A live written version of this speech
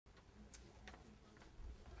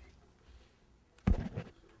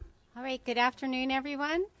All right, good afternoon,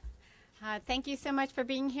 everyone. Thank you so much for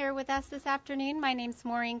being here with us this afternoon. My name's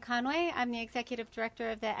Maureen Conway. I'm the Executive Director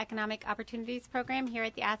of the Economic Opportunities Program here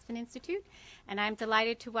at the Aspen Institute, and I'm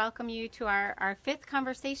delighted to welcome you to our fifth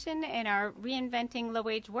conversation in our Reinventing Low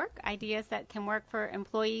Wage Work, ideas that can work for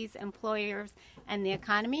employees, employers, and the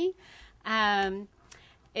economy.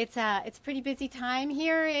 It's a pretty busy time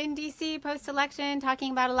here in DC post-election,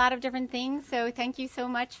 talking about a lot of different things, so thank you so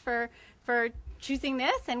much for choosing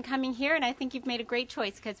this and coming here, and I think you've made a great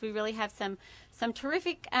choice because we really have some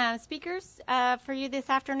terrific speakers for you this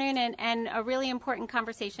afternoon and a really important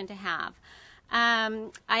conversation to have.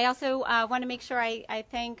 I also want to make sure I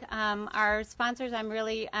thank our sponsors. I'm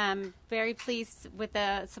really very pleased with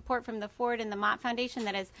the support from the Ford and the Mott Foundation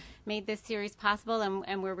that has made this series possible,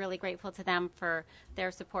 and we're really grateful to them for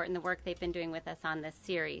their support and the work they've been doing with us on this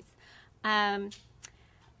series. You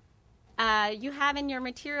have in your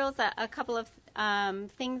materials a couple of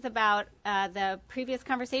things about the previous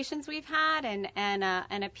conversations we've had, and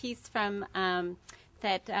a piece from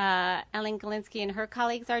that Ellen Galinsky and her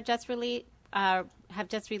colleagues have just released,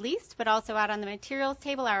 but also out on the materials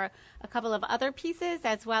table are a couple of other pieces,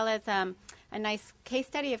 as well as a nice case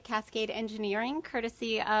study of Cascade Engineering,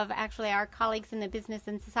 courtesy of actually our colleagues in the Business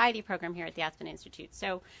and Society program here at the Aspen Institute.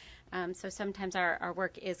 So sometimes our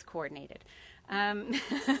work is coordinated. And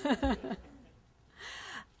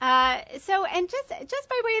just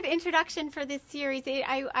by way of introduction for this series,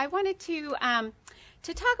 I wanted to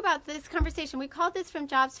talk about this conversation. We called this From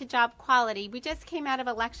Jobs to Job Quality. We just came out of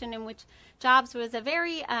election in which jobs was a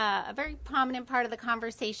very prominent part of the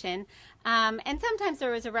conversation, and sometimes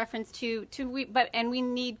there was a reference and we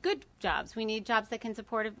need good jobs. We need jobs that can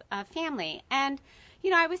support a family. And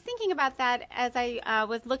I was thinking about that as I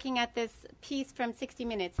was looking at this piece from 60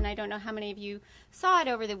 Minutes, and I don't know how many of you saw it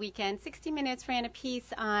over the weekend. 60 Minutes ran a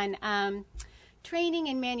piece on training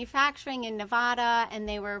in manufacturing in Nevada, and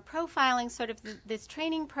they were profiling sort of this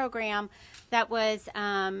training program that was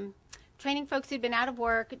training folks who'd been out of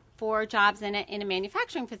work for jobs in a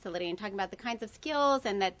manufacturing facility, and talking about the kinds of skills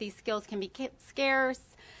and that these skills can be scarce,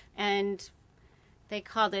 and they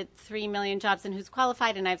called it 3 million jobs and who's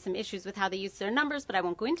qualified, and I have some issues with how they use their numbers, but I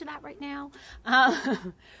won't go into that right now.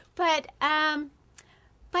 But the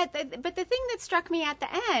thing that struck me at the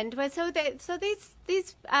end was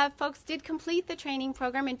these folks did complete the training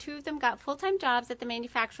program, and 2 of them got full-time jobs at the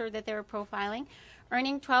manufacturer that they were profiling,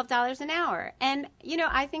 earning $12 an hour. And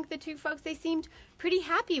I think the 2 folks, they seemed pretty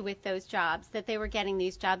happy with those jobs, that they were getting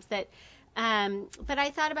these jobs that. But I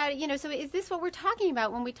thought about it, so is this what we're talking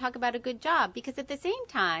about when we talk about a good job? Because at the same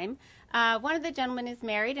time, one of the gentlemen is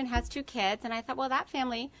married and has 2 kids, and I thought, well, that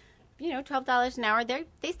family, $12 an hour,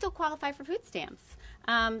 they still qualify for food stamps.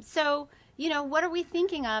 So what are we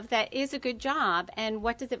thinking of that is a good job, and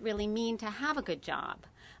what does it really mean to have a good job?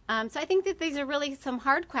 So I think that these are really some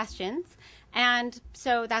hard questions, and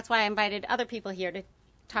so that's why I invited other people here to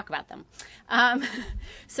talk about them.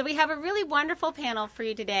 So we have a really wonderful panel for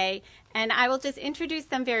you today, and I will just introduce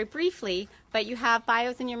them very briefly, but you have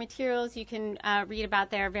bios in your materials. You can read about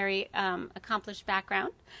their very accomplished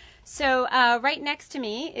background. So right next to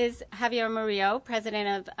me is Javier Murillo,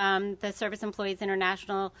 president of the Service Employees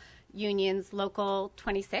International Union's Local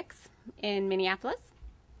 26 in Minneapolis.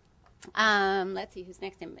 Let's see who's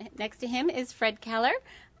next to him. Next to him is Fred Keller,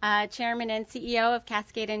 Chairman and CEO of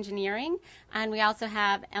Cascade Engineering, and we also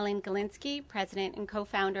have Ellen Galinsky, President and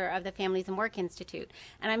co-founder of the Families and Work Institute.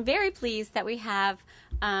 And I'm very pleased that we have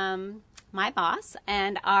my boss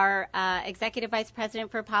and our Executive Vice President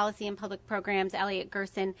for Policy and Public Programs, Elliot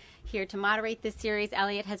Gerson, here to moderate this series.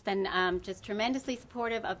 Elliot has been just tremendously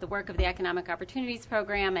supportive of the work of the Economic Opportunities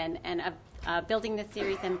Program and of building this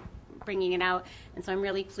series and bringing it out, and so I'm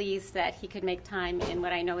really pleased that he could make time in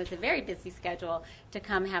what I know is a very busy schedule to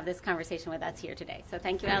come have this conversation with us here today. So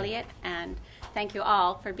thank you, Elliot, and thank you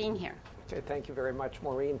all for being here. Okay, thank you very much,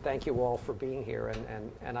 Maureen. Thank you all for being here,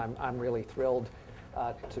 and I'm really thrilled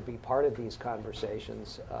to be part of these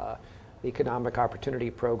conversations. The Economic Opportunity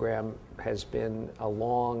Program has been a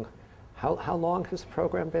long, how long has the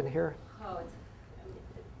program been here? Oh, it's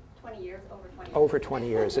 20 years, over 20 years. Over 20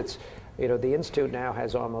 years. It's the Institute now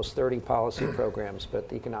has almost 30 policy programs, but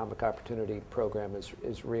the Economic Opportunity Program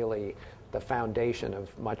is really the foundation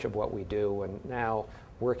of much of what we do. And now,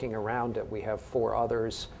 working around it, we have 4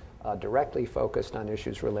 others directly focused on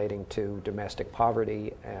issues relating to domestic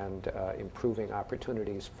poverty and improving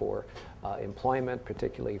opportunities for employment,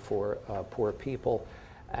 particularly for poor people.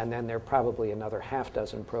 And then there are probably another half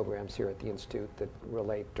dozen programs here at the Institute that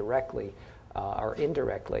relate directly or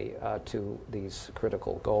indirectly to these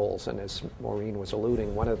critical goals. And as Maureen was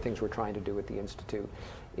alluding, one of the things we're trying to do at the Institute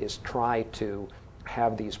is try to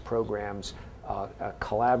have these programs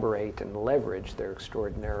collaborate and leverage their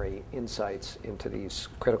extraordinary insights into these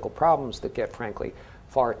critical problems that get, frankly,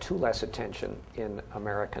 far too less attention in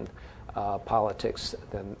American politics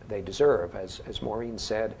than they deserve. As Maureen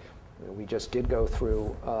said, we just did go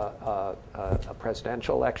through a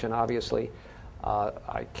presidential election, obviously.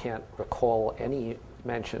 I can't recall any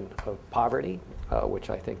mention of poverty, which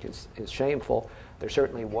I think is shameful. There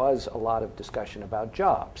certainly was a lot of discussion about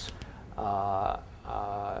jobs.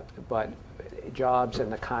 But jobs in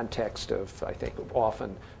the context of, I think,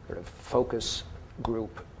 often sort of focus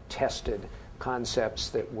group tested concepts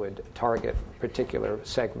that would target particular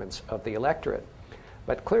segments of the electorate.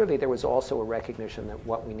 But clearly there was also a recognition that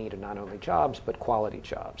what we need are not only jobs, but quality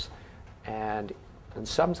jobs. And in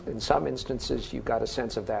some instances, you got a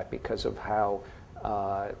sense of that because of how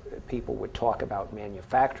people would talk about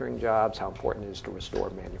manufacturing jobs, how important it is to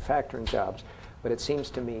restore manufacturing jobs. But it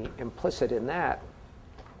seems to me implicit in that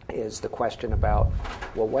is the question about,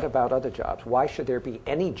 well, what about other jobs? Why should there be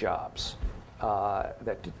any jobs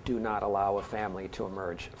that do not allow a family to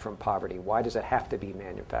emerge from poverty? Why does it have to be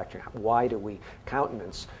manufacturing? Why do we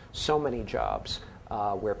countenance so many jobs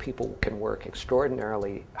where people can work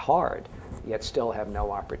extraordinarily hard, yet still have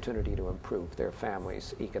no opportunity to improve their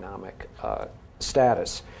family's economic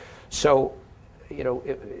status? So, you know,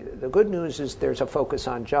 the good news is there's a focus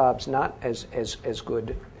on jobs. Not as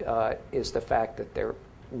good is the fact that they're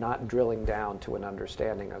not drilling down to an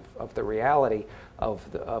understanding of the reality of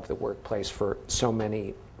the workplace for so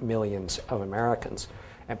many millions of Americans.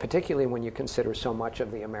 And particularly when you consider so much of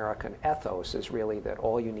the American ethos is really that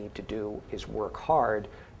all you need to do is work hard,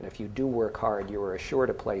 and if you do work hard, you are assured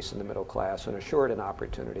a place in the middle class and assured an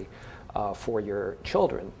opportunity for your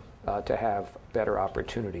children to have better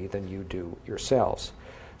opportunity than you do yourselves.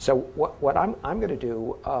 So what I'm going to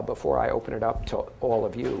do before I open it up to all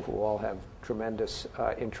of you who all have tremendous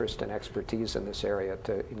interest and expertise in this area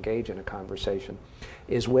to engage in a conversation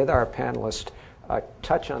is with our panelists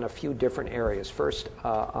touch on a few different areas. First,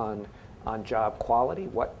 on job quality,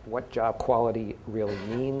 what job quality really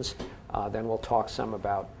means. Then we'll talk some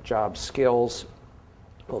about job skills.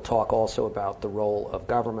 We'll talk also about the role of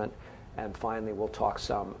government. And finally, we'll talk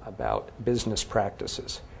some about business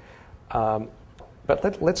practices.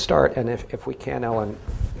 But let's start, and if we can, Ellen,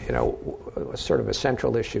 you know, sort of a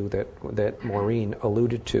central issue that Maureen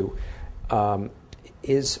alluded to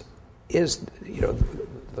is you know,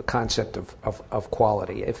 the concept of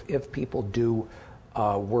quality. If people do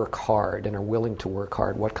work hard and are willing to work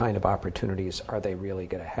hard, what kind of opportunities are they really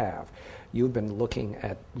going to have? You've been looking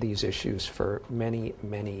at these issues for many,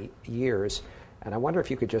 many years. And I wonder if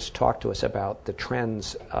you could just talk to us about the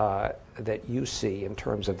trends that you see in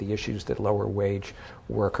terms of the issues that lower wage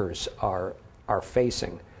workers are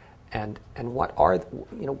facing, and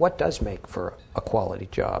what does make for a quality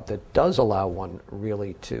job that does allow one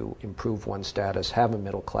really to improve one's status, have a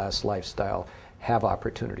middle class lifestyle, have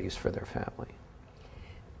opportunities for their family.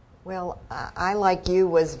 Well, I, like you,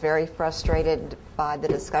 was very frustrated by the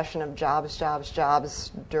discussion of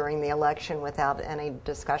jobs during the election without any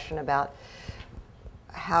discussion about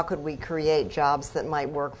how could we create jobs that might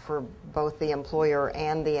work for both the employer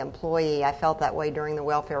and the employee. I felt that way during the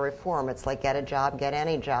welfare reform. It's like get a job, get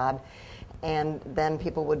any job, and then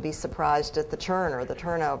people would be surprised at the churn or the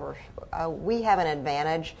turnover. We have an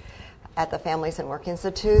advantage at the Families and Work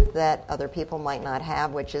Institute that other people might not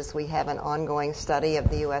have, which is we have an ongoing study of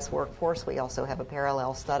the U.S. workforce. We also have a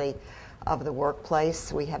parallel study of the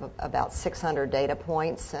workplace. We have about 600 data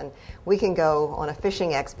points, and we can go on a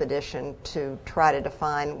fishing expedition to try to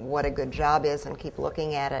define what a good job is and keep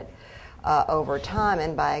looking at it over time.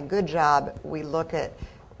 And by a good job, we look at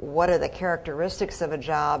what are the characteristics of a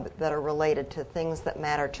job that are related to things that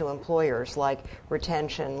matter to employers, like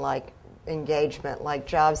retention, like engagement, like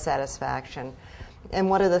job satisfaction, and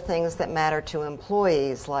what are the things that matter to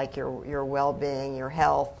employees, like your well-being, your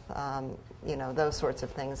health, you know, those sorts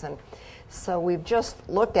of things. And so we've just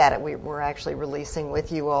looked at it. We're actually releasing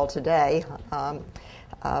with you all today,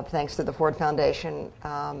 thanks to the Ford Foundation,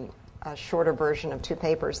 a shorter version of 2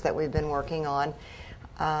 papers that we've been working on.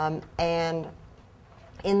 And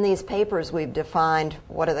in these papers, we've defined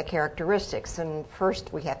what are the characteristics. And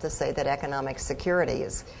first, we have to say that economic security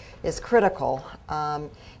is critical.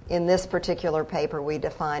 In this particular paper, we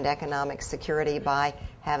defined economic security by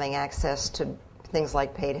having access to things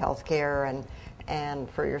like paid health care and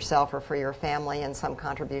for yourself or for your family and some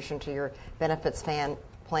contribution to your benefits plan.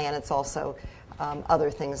 It's also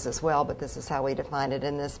other things as well, but this is how we defined it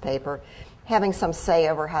in this paper. Having some say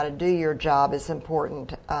over how to do your job is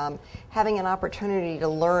important. Having an opportunity to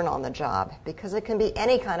learn on the job, because it can be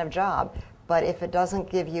any kind of job, but if it doesn't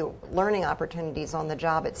give you learning opportunities on the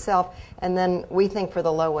job itself, and then we think for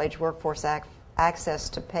the low-wage workforce access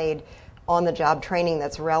to paid on-the-job training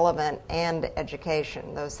that's relevant and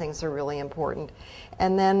education. Those things are really important.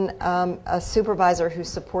 And then a supervisor who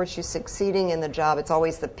supports you succeeding in the job. It's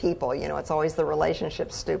always the people, it's always the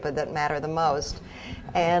relationships, stupid, that matter the most.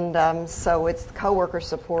 And so it's coworker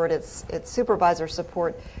support, it's supervisor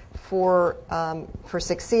support for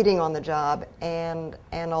succeeding on the job, and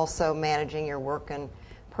also managing your work and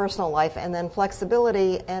personal life, and then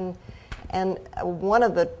flexibility. And one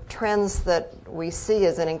of the trends that we see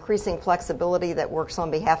is an increasing flexibility that works on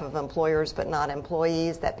behalf of employers but not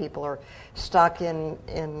employees, that people are stuck in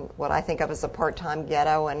what I think of as a part-time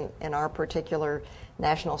ghetto. And in our particular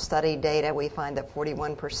national study data, we find that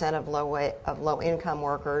 41% of low-income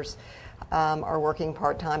workers are working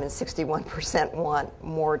part-time, and 61% want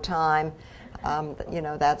more time.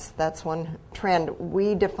 That's one trend.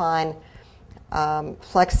 We define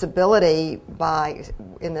flexibility by,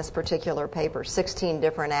 in this particular paper, 16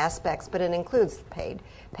 different aspects, but it includes paid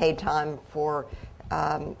time for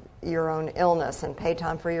your own illness, and paid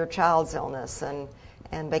time for your child's illness, and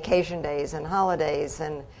vacation days and holidays,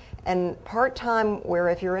 and part-time, where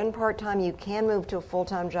if you're in part-time you can move to a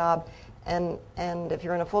full-time job, and if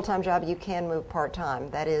you're in a full-time job you can move part-time.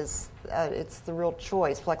 That is, it's the real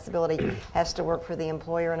choice. Flexibility has to work for the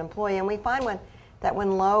employer and employee, and we find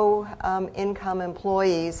when low income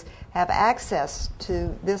employees have access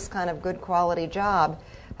to this kind of good quality job,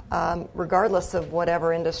 regardless of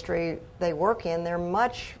whatever industry they work in, they're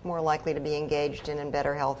much more likely to be engaged in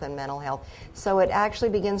better health and mental health. So it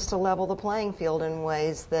actually begins to level the playing field in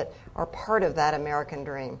ways that are part of that American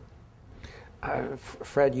dream.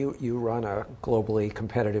 Fred, you run a globally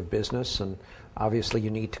competitive business, and obviously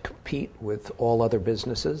you need to compete with all other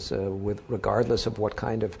businesses, regardless of what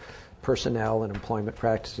kind of personnel and employment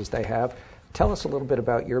practices they have. Tell us a little bit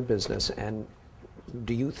about your business, and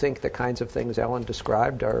do you think the kinds of things Ellen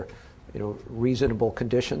described are, reasonable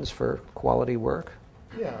conditions for quality work?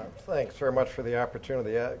 Yeah, thanks very much for the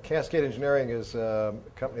opportunity. Cascade Engineering is a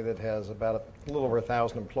company that has about a little over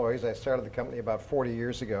 1,000 employees. I started the company about 40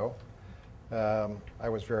 years ago. I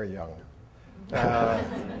was very young.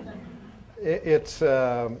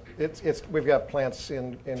 We've got plants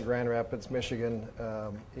in Grand Rapids, Michigan,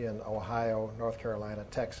 in Ohio, North Carolina,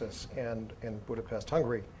 Texas, and in Budapest,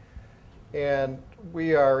 Hungary. And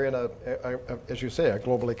we are in as you say, a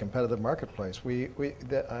globally competitive marketplace.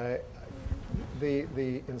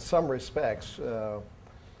 In some respects, the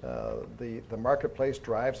marketplace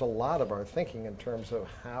drives a lot of our thinking in terms of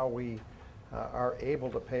how we are able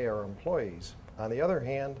to pay our employees. On the other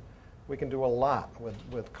hand, we can do a lot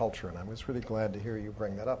with culture, and I was really glad to hear you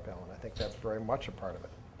bring that up, Ellen. I think that's very much a part of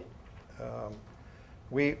it.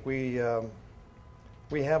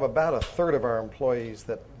 We have about a third of our employees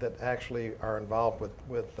that actually are involved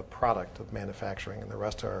with the product of manufacturing, and the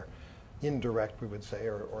rest are indirect, we would say,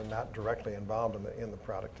 or not directly involved in the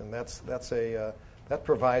product, and that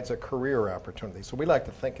provides a career opportunity. So we like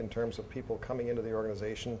to think in terms of people coming into the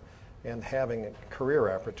organization and having career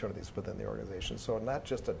opportunities within the organization. So not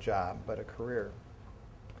just a job, but a career.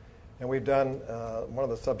 And we've done, one of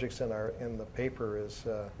the subjects in the paper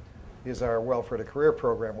is our Welfare to Career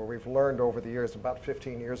program, where we've learned over the years. About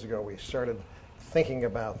 15 years ago, we started thinking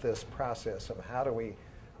about this process of how do we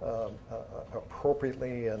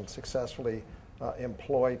appropriately and successfully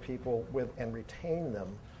employ people and retain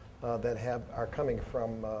them that are coming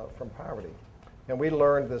from poverty. And we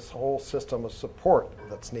learned this whole system of support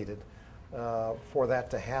that's needed for that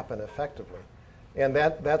to happen effectively. And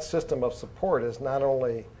that system of support is not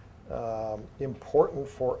only important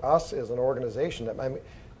for us as an organization. I mean,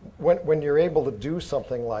 when you're able to do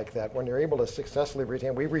something like that, when you're able to successfully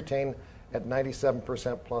retain, we retain at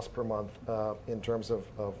 97% plus per month in terms of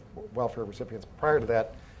welfare recipients. Prior to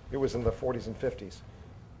that, it was in the 40s and 50s.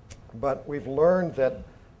 But we've learned that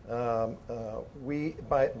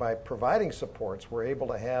by providing supports, we're able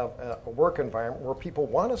to have a work environment where people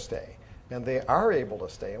want to stay, and they are able to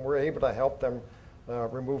stay, and we're able to help them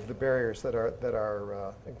remove the barriers that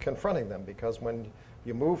are confronting them. Because when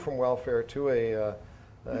you move from welfare to a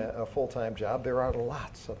full-time job, there are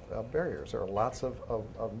lots of barriers. There are lots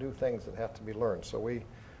of new things that have to be learned. So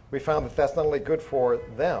we found that that's not only good for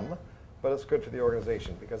them, but it's good for the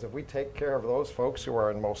organization, because if we take care of those folks who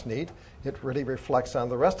are in most need, it really reflects on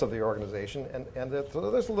the rest of the organization. And there's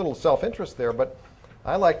a little self-interest there, but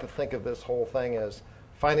I like to think of this whole thing as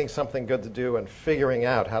finding something good to do and figuring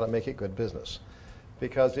out how to make it good business.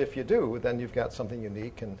 Because if you do, then you've got something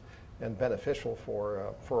unique, and and beneficial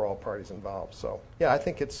for all parties involved. So yeah, I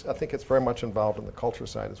think it's very much involved in the culture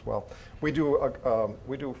side as well. We do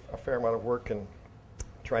a fair amount of work in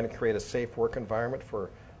trying to create a safe work environment for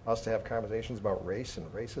us to have conversations about race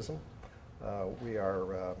and racism. We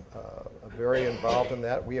are very involved in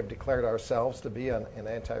that. We have declared ourselves to be an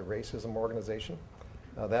anti-racism organization.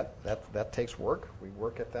 That takes work. We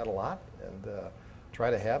work at that a lot and try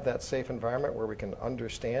to have that safe environment where we can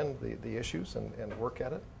understand the issues and work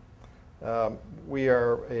at it. We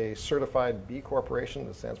are a certified B Corporation,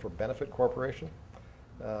 that stands for Benefit Corporation.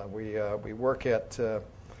 We work at the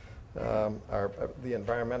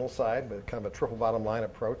environmental side, but kind of a triple bottom line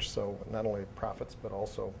approach, so not only profits but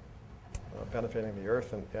also benefiting the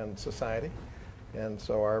earth and society. And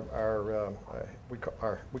so we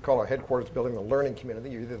call our headquarters building the learning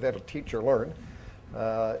community. You're either there to teach or learn.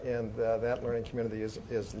 And that learning community is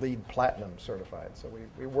LEED Platinum certified. So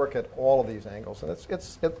we work at all of these angles, and it's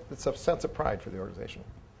a sense of pride for the organization.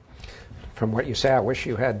 From what you say, I wish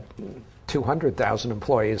you had 200,000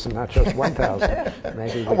 employees and not just 1,000.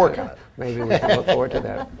 I'll work on it. Maybe we can look forward to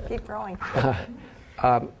that. Keep growing.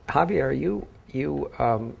 Javier, you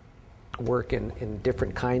work in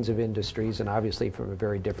different kinds of industries, and obviously from a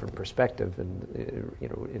very different perspective, and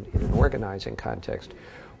in an organizing context.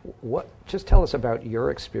 Just tell us about your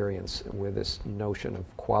experience with this notion of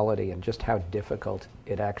quality and just how difficult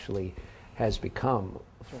it actually has become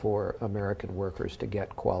for American workers to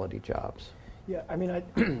get quality jobs. Yeah, I mean,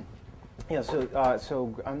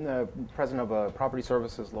 so I'm the president of a property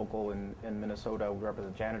services local in Minnesota. We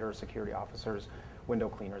represent janitors, security officers, window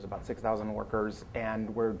cleaners, about 6,000 workers, and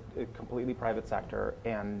we're a completely private sector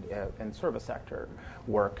and service sector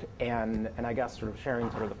work. And I guess sort of sharing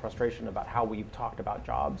sort of the frustration about how we've talked about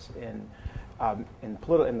jobs in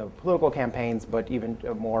the political campaigns, but even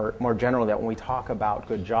more generally, that when we talk about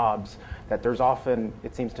good jobs, that there's often,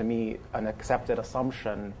 it seems to me, an accepted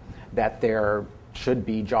assumption that there should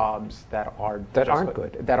be jobs that aren't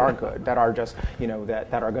good, that are just,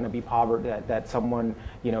 that are going to be poverty, that someone,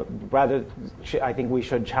 rather, I think we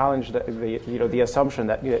should challenge the assumption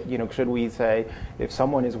that, should we say, if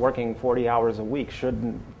someone is working 40 hours a week,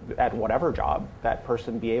 shouldn't, at whatever job, that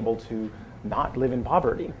person be able to not live in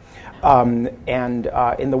poverty. And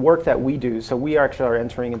in the work that we do, so we actually are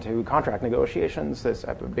entering into contract negotiations. I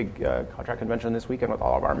have a big contract convention this weekend with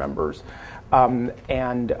all of our members.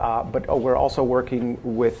 But we're also working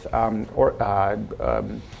with, in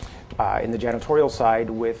the janitorial side,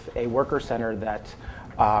 with a worker center that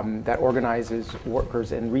organizes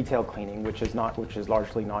workers in retail cleaning, which is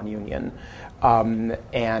largely non-union.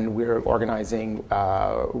 And we're organizing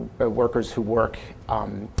workers who work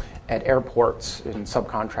at airports in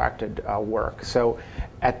subcontracted work. So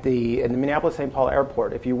in the Minneapolis-St. Paul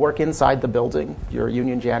airport, if you work inside the building, you're a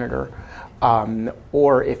union janitor,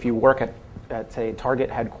 or if you work at say, Target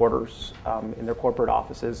headquarters in their corporate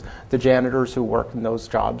offices, the janitors who work in those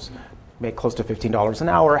jobs make close to $15 an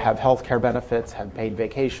hour, have health care benefits, have paid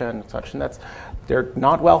vacation, and such, and they're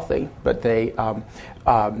not wealthy, but they,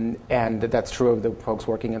 and that's true of the folks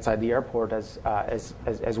working inside the airport as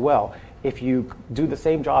well. If you do the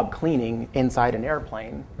same job cleaning inside an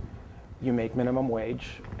airplane, you make minimum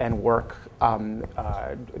wage and work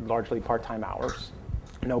largely part-time hours,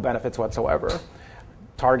 no benefits whatsoever.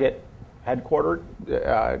 Target headquartered,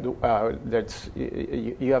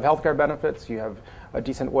 you have health care benefits, you have a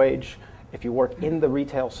decent wage. If you work in the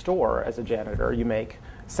retail store as a janitor, you make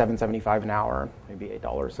 $7.75 an hour, maybe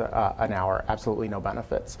 $8 an hour, absolutely no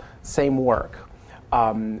benefits. Same work.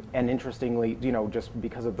 And interestingly, just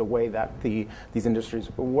because of the way that these industries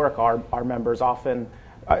work, our members often,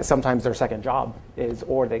 sometimes their second job is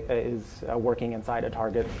working inside a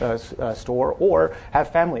Target store, or have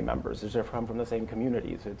family members as they're come from the same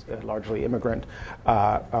communities. It's a largely immigrant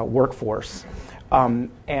workforce.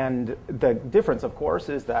 And the difference, of course,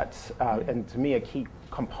 is that, and to me, a key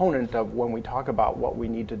component of when we talk about what we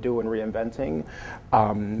need to do in reinventing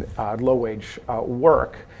low-wage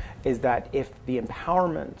work, is that if the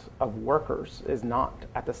empowerment of workers is not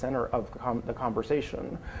at the center of the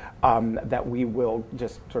conversation, that we will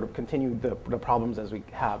just sort of continue the problems as we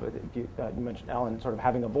have. You mentioned, Ellen, sort of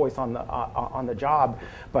having a voice on the job,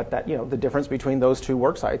 but that the difference between those two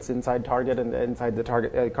work sites inside Target and inside the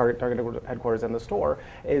Target headquarters and the store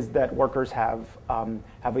is that workers have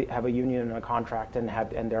a union and a contract, and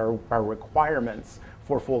there are requirements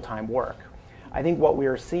for full-time work. I think what we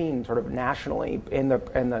are seeing sort of nationally and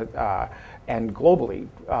globally,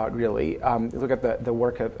 really, look at the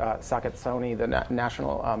work of Sakatsoni, the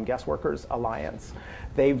National Guest Workers Alliance.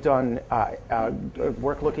 They've done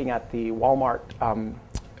work looking at the Walmart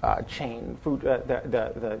chain,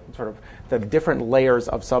 the sort of the different layers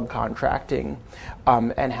of subcontracting,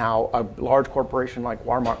 and how a large corporation like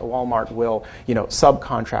Walmart will,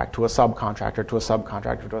 subcontract to a subcontractor to a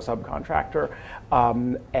subcontractor to a subcontractor,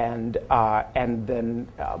 and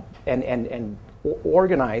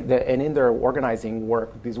organize, and in their organizing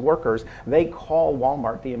work, these workers, they call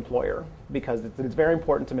Walmart the employer, because it's very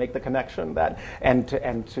important to make the connection that and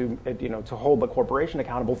to hold the corporation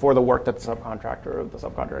accountable for the work that the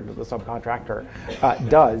subcontractor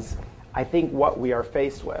does. I think what we are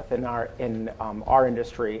faced with in our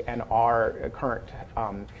industry and our current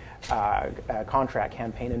contract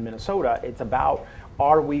campaign in Minnesota, it's about,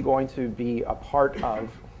 are we going to be a part of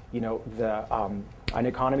an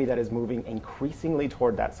economy that is moving increasingly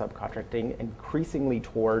toward that subcontracting, increasingly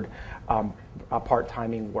toward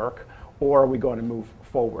part-timing work, or are we going to move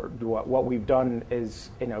forward? What we've done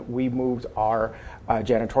is, we moved our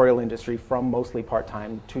janitorial industry from mostly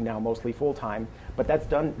part-time to now mostly full-time, but that's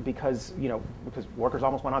done because workers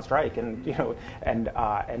almost went on strike and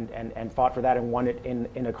fought for that and won it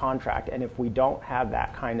in a contract. And if we don't have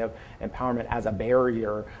that kind of empowerment as a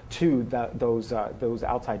barrier to those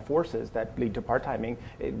outside forces that lead to part-timing,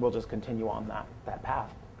 it will just continue on that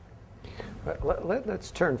path.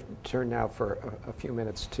 Let's turn now for a few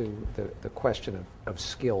minutes to the question of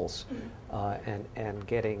skills and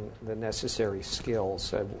getting the necessary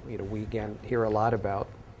skills. We again hear a lot about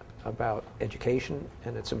education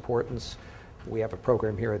and its importance. We have a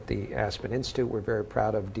program here at the Aspen Institute we're very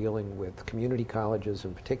proud of, dealing with community colleges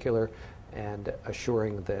in particular and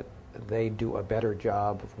assuring that they do a better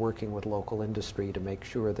job of working with local industry to make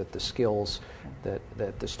sure that the skills that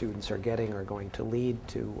the students are getting are going to lead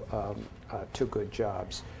to good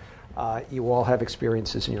jobs. You all have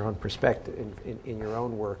experiences in your own perspective, in your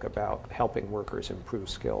own work, about helping workers improve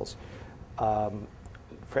skills.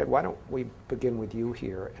 Fred, why don't we begin with you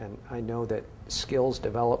here? And I know that skills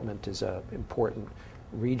development is an important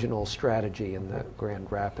regional strategy in the Grand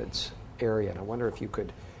Rapids area, and I wonder if you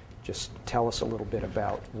could just tell us a little bit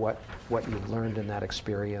about what you've learned in that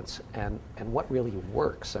experience and what really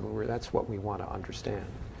works. I mean, that's what we want to understand.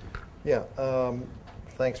 Yeah,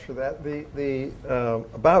 thanks for that.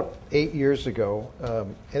 About 8 years ago,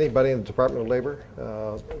 anybody in the Department of Labor,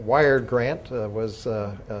 Wired grant was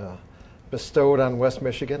bestowed on West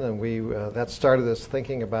Michigan, and that started us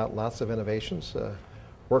thinking about lots of innovations.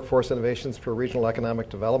 Workforce Innovations for Regional Economic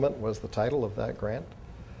Development was the title of that grant.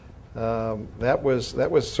 That was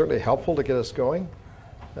certainly helpful to get us going.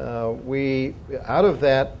 Out of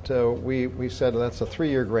that, we said that's a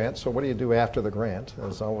 3-year grant, so what do you do after the grant?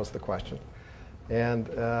 Is always the question. And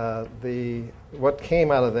what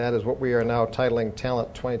came out of that is what we are now titling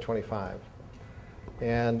Talent 2025.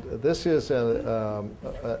 And this is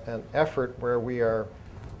an effort where we are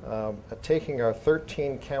taking our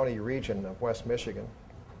 13-county region of West Michigan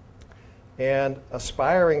and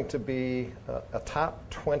aspiring to be a top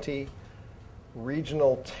 20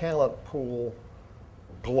 regional talent pool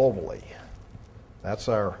globally. That's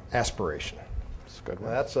our aspiration. That's a good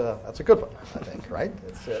one. That's a good one, I think, right?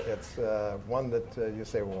 It's one that you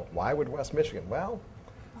say, well, why would West Michigan? Well,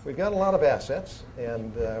 we've got a lot of assets,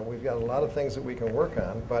 and we've got a lot of things that we can work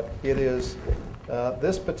on, but it is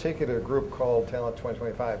this particular group called Talent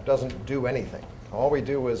 2025 doesn't do anything. All we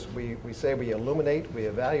do is we say we illuminate, we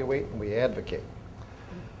evaluate, and we advocate.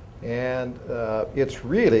 And it's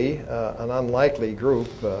really an unlikely group.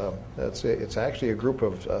 It's actually a group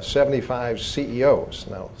of 75 CEOs.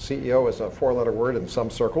 Now, CEO is a 4-letter word in some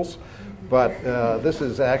circles, but this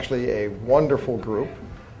is actually a wonderful group.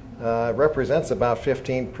 Represents about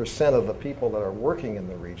 15% of the people that are working in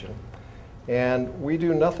the region. And we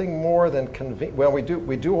do nothing more than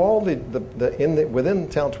we do all within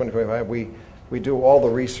Talent 2025, we do all the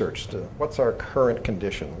research to what's our current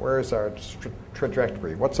condition, where is our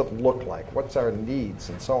trajectory, what's it look like, what's our needs,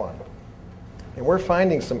 and so on. And we're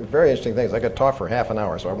finding some very interesting things. I could talk for half an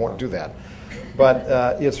hour, so I won't do that.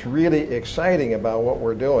 But it's really exciting about what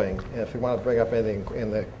we're doing. And if you want to bring up anything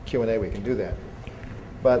in the Q&A, we can do that.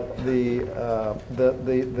 But the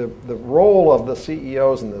role of the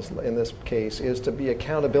CEOs in this case is to be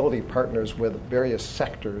accountability partners with various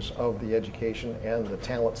sectors of the education and the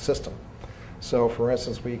talent system. So, for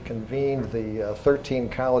instance, we convened the 13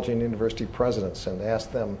 college and university presidents and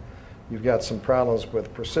asked them, you've got some problems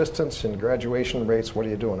with persistence and graduation rates, what are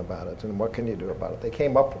you doing about it, and what can you do about it? They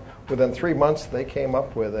came up, within 3 months, they came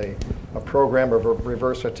up with a program of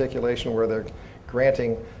reverse articulation where they're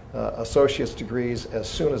granting associate's degrees as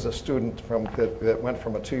soon as a student that went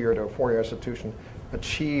from a 2-year to a 4-year institution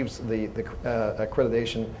achieves the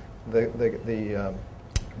accreditation, the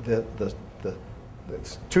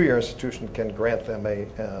two-year institution can grant them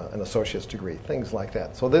an associate's degree, things like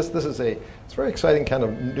that. So this is it's a very exciting kind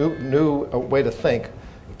of new way to think.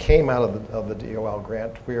 It came out of the DOL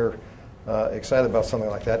grant. We're excited about something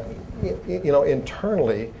like that.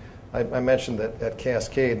 Internally, I mentioned that at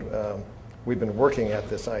Cascade, we've been working at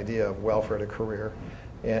this idea of welfare to career,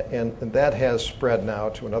 and that has spread now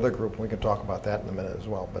to another group, and we can talk about that in a minute as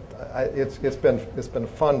well. But it's been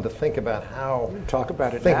fun to think about how talk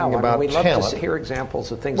about it thinking now. about we'd talent. love to hear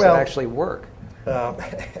examples of things that actually work.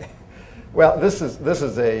 Well, this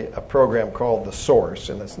is a program called The Source,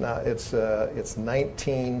 and it's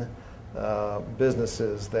 19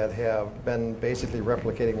 businesses that have been basically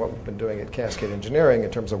replicating what we've been doing at Cascade Engineering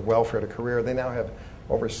in terms of welfare to career. They now have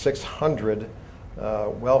over 600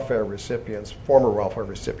 welfare recipients, former welfare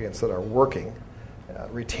recipients that are working,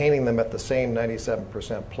 retaining them at the same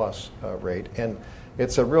 97% plus rate. And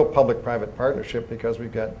it's a real public-private partnership because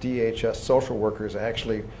we've got DHS social workers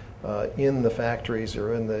actually in the factories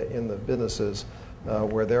or in the businesses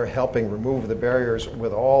where they're helping remove the barriers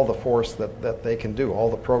with all the force that they can do,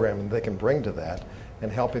 all the programming they can bring to that,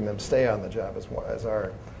 and helping them stay on the job. As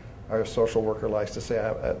our social worker likes to say,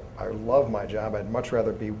 I love my job. I'd much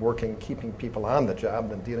rather be working, keeping people on the job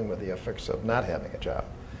than dealing with the effects of not having a job.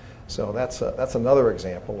 So that's another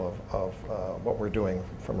example of what we're doing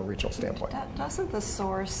from a regional standpoint. Doesn't the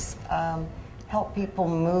Source help people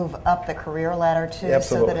move up the career ladder too?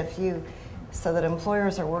 Absolutely. So that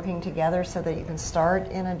employers are working together so that you can start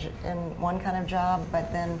in one kind of job,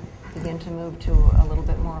 but then begin to move to a little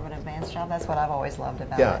bit more of an advanced job? That's what I've always loved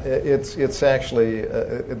about it. Yeah, it's actually,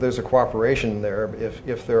 there's a cooperation there.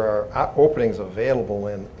 If there are openings available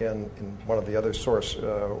in one of the other Source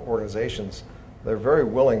organizations, they're very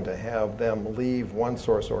willing to have them leave one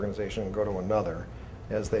Source organization and go to another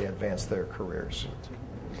as they advance their careers.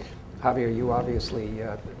 Javier, you obviously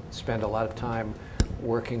spend a lot of time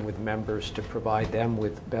working with members to provide them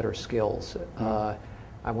with better skills.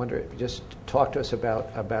 I wonder, just talk to us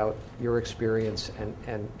about your experience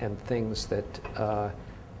and things that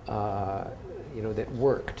that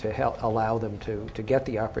work to help allow them to get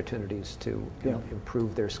the opportunities to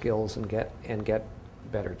improve their skills and get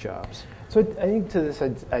better jobs. So I think to this,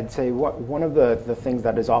 I'd say one of the things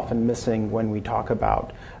that is often missing when we talk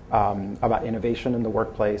about innovation in the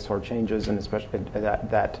workplace or changes, and especially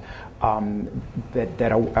that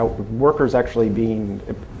workers actually being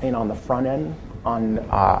in on the front end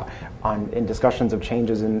in discussions of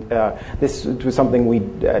changes, and this was something we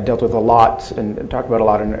dealt with a lot and talked about a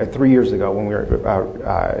lot 3 years ago when we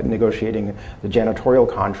were negotiating the janitorial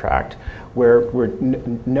contract, where we're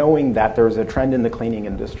knowing that there's a trend in the cleaning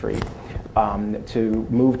industry to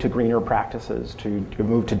move to greener practices, to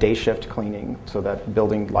move to day shift cleaning so that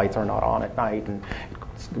building lights are not on at night, and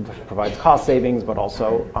it provides cost savings, but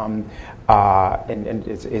also and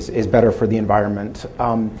is better for the environment.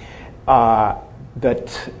 But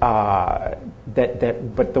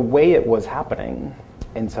the way it was happening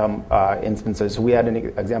in some instances, we had an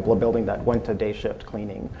example of a building that went to day shift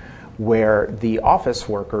cleaning, where the office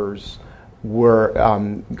workers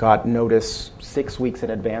got notice 6 weeks in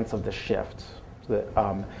advance of the shift,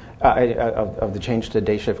 of the change to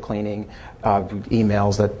day shift cleaning,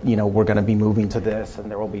 emails that we're going to be moving to this, and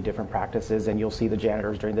there will be different practices, and you'll see the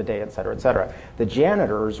janitors during the day, et cetera, et cetera. The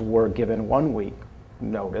janitors were given 1 week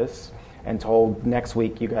notice and told next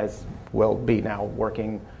week you guys will be now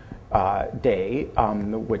working day,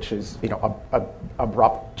 which is a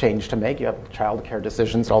abrupt change to make. You have child care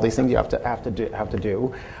decisions, all these things you have to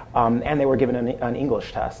do. And they were given an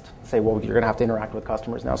English test. Say, well, you're going to have to interact with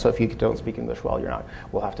customers now. So if you don't speak English well,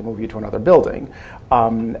 we'll have to move you to another building.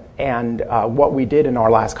 And what we did in our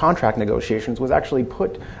last contract negotiations was actually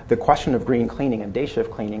put the question of green cleaning and day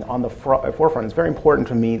shift cleaning on the forefront. It's very important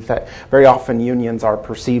to me that very often unions are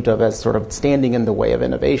perceived as sort of standing in the way of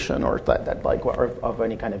innovation or of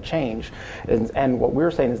any kind of change. And what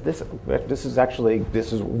we're saying is this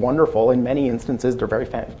is wonderful. In many instances, they're very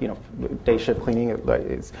day shift cleaning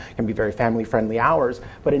can be very family-friendly hours,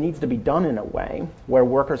 but it needs to be done in a way where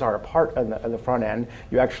workers are a part of the front end.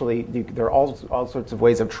 There are all sorts of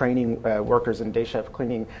ways of training workers in day shift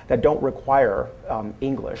cleaning that don't require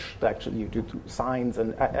English. Actually, you do signs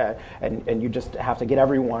and you just have to get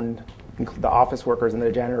everyone, the office workers and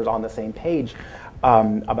the janitors, on the same page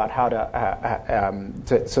about how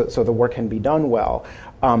so the work can be done well.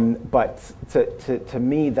 But to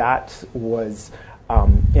me, that was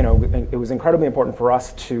it was incredibly important for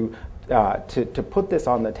us to to put this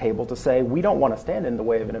on the table, to say we don't want to stand in the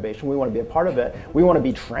way of innovation. We want to be a part of it. We want to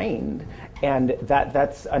be trained, and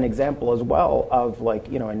that's an example as well of,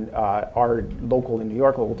 like, you know, in our local in New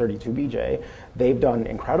York, Local 32BJ, they've done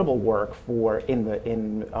incredible work in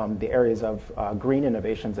the areas of green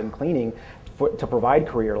innovations and cleaning, to provide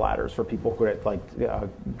career ladders for people who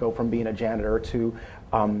go from being a janitor to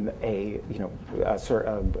a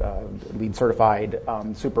LEED certified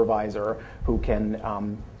supervisor who can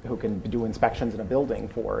do inspections in a building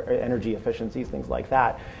for energy efficiencies, things like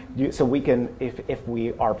that. So we can, if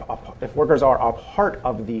workers are a part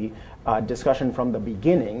of the discussion from the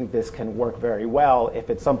beginning, this can work very well.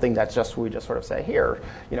 If it's something that's we just sort of say, here,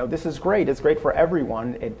 you know, this is great. It's great for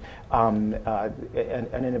everyone. An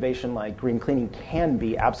innovation like green cleaning can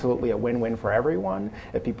be absolutely a win-win for everyone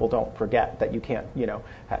if people don't forget that you can't, you know,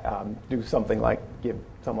 do something like give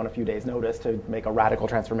someone a few days' notice to make a radical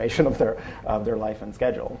transformation of their life and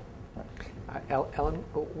schedule. Ellen,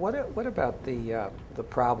 what about the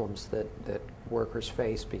problems that workers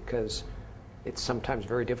face, because it's sometimes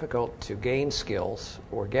very difficult to gain skills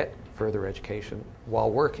or get further education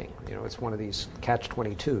while working? You know, it's one of these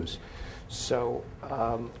catch-22s. So,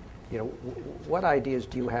 you know, what ideas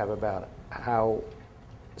do you have about how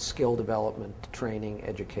skill development, training,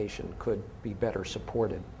 education could be better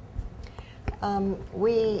supported?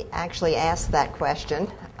 We actually asked that question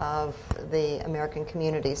of the American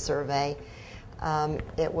Community Survey.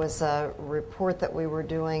 It was a report that we were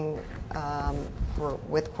doing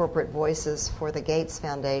with Corporate Voices for the Gates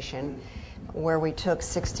Foundation, where we took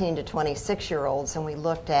 16 to 26-year-olds and we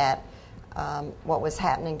looked at what was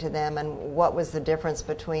happening to them and what was the difference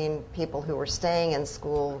between people who were staying in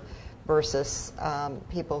school versus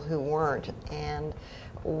people who weren't. And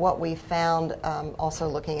what we found, also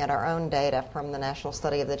looking at our own data from the National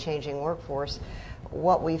Study of the Changing Workforce,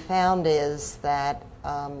 what we found is that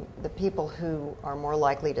the people who are more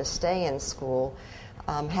likely to stay in school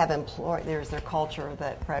there's their culture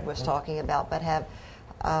that Fred was talking about, but have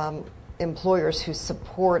employers who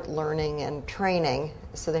support learning and training.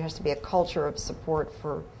 So there has to be a culture of support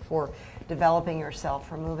for developing yourself,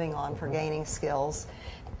 for moving on, for gaining skills.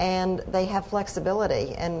 And they have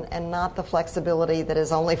flexibility, and not the flexibility that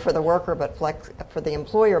is only for the worker, but for the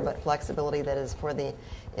employer, but flexibility that is for the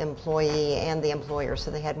employee and the employer. So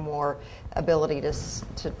they had more ability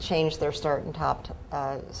to change their start and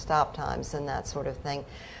stop times and that sort of thing.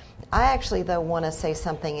 I actually, though, want to say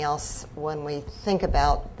something else when we think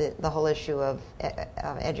about the whole issue of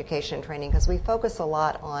education and training, because we focus a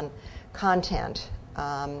lot on content,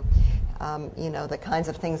 you know, the kinds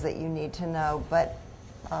of things that you need to know. But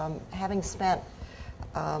having spent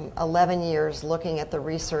 11 years looking at the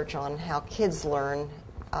research on how kids learn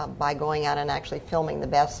by going out and actually filming the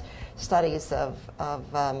best studies of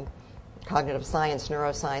cognitive science,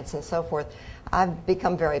 neuroscience, and so forth, I've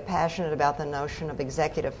become very passionate about the notion of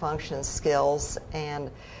executive function skills, and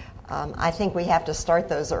I think we have to start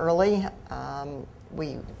those early.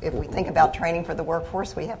 If we think about training for the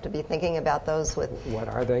workforce, we have to be thinking about those with... What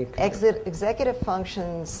are they? Executive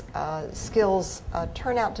functions skills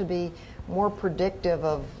turn out to be more predictive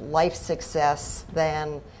of life success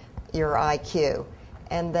than your IQ.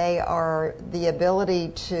 And they are the ability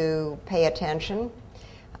to pay attention,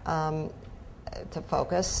 to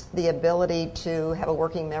focus, the ability to have a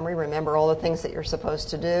working memory, remember all the things that you're supposed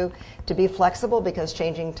to do, to be flexible because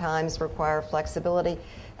changing times require flexibility,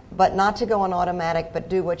 but not to go on automatic, but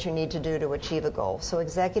do what you need to do to achieve a goal. So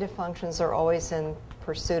executive functions are always in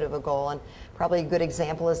pursuit of a goal. And probably a good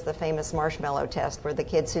example is the famous marshmallow test, where the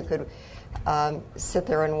kids who could sit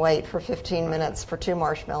there and wait for 15 minutes for 2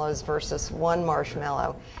 marshmallows versus 1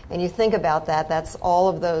 marshmallow. And you think about that, that's all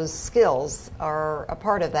of those skills are a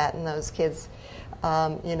part of that, and those kids,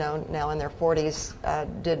 you know, now in their 40s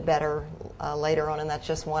did better later on, and that's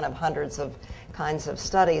just one of hundreds of kinds of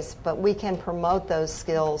studies. But we can promote those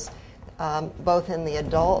skills both in the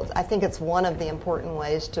adult. I think it's one of the important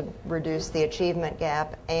ways to reduce the achievement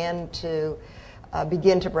gap and to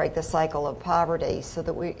begin to break the cycle of poverty, so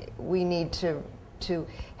that we need to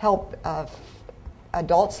help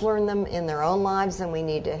adults learn them in their own lives, and we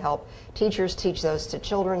need to help teachers teach those to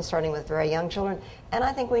children, starting with very young children. And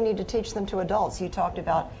I think we need to teach them to adults. You talked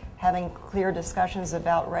about having clear discussions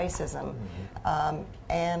about racism.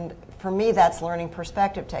 And for me, that's learning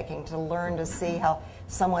perspective taking, to learn to see how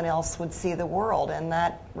someone else would see the world. And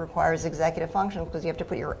that requires executive function, because you have to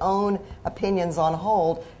put your own opinions on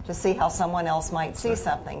hold to see how someone else might see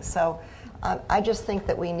something. So I just think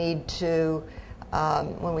that we need to,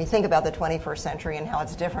 when we think about the 21st century and how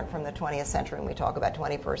it's different from the 20th century, and we talk about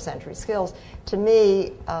 21st century skills, to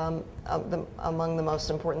me, among the most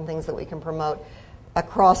important things that we can promote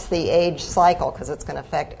across the age cycle, because it's going to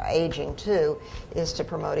affect aging too, is to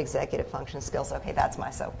promote executive function skills. Okay, that's my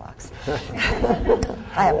soapbox.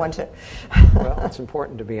 I have one too. Well, it's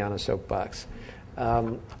important to be on a soapbox.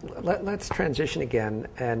 Let's transition again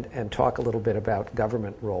and talk a little bit about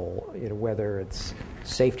government role, whether it's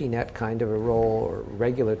safety net kind of a role or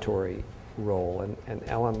regulatory role. And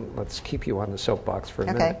Ellen, let's keep you on the soapbox for a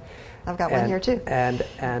minute. Okay, I've got one here too.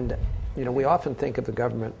 And we often think of the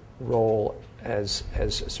government role as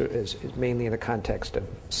mainly in the context of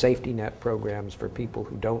safety net programs for people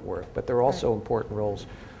who don't work, but there are also important roles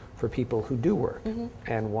for people who do work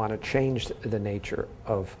and want to change the nature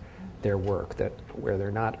of their work, that where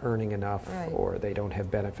they're not earning enough or they don't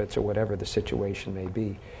have benefits or whatever the situation may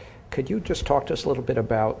be. Could you just talk to us a little bit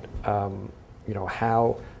about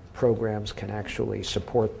how programs can actually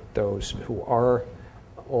support those who are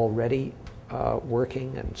already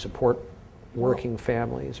working and support working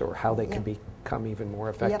families, or how they can become even more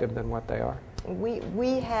effective than what they are?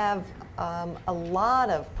 We have a lot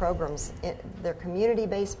of programs. They're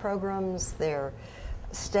community-based programs, they're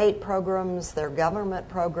state programs, they're government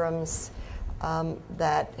programs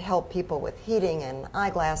that help people with heating and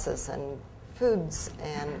eyeglasses and foods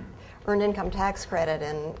and earned income tax credit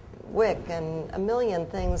and WIC and a million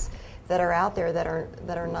things that are out there that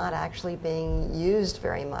are not actually being used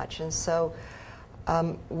very much. And so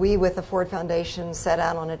we, with the Ford Foundation, set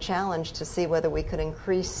out on a challenge to see whether we could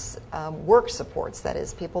increase work supports, that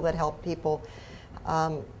is, people that help people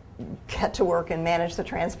get to work and manage the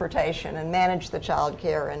transportation and manage the child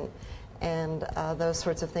care and those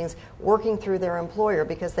sorts of things, working through their employer,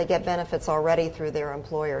 because they get benefits already through their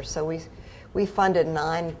employer. So we funded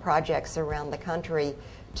 9 projects around the country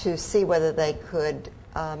to see whether they could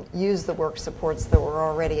use the work supports that were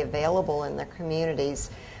already available in their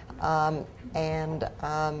communities, and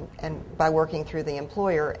by working through the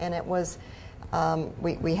employer. And it was,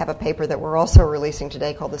 we have a paper that we're also releasing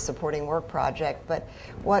today called the Supporting Work Project. But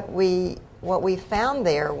what we found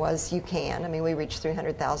there was we reached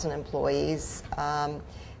 300,000 employees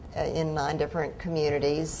in 9 different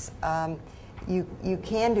communities. You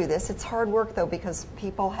can do this. It's hard work though, because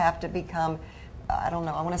people have to become, I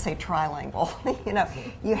want to say trilingual.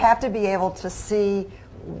 You have to be able to see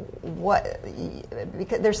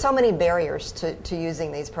because there's so many barriers to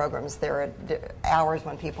using these programs. There are hours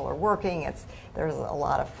when people are working. There's a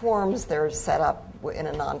lot of forms. They're set up in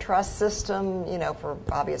a non-trust system, for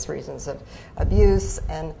obvious reasons of abuse.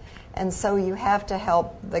 And so you have to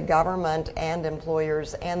help the government and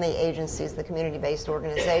employers and the agencies, the community-based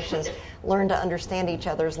organizations, learn to understand each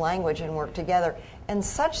other's language and work together. And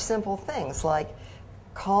such simple things like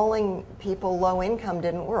calling people low income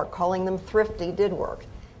didn't work. Calling them thrifty did work.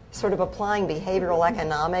 Sort of applying behavioral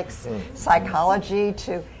economics, psychology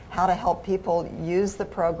to how to help people use the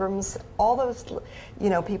programs. All those,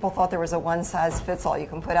 people thought there was a one-size-fits-all. You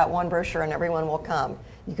can put out one brochure and everyone will come.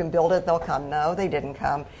 You can build it, they'll come. No, they didn't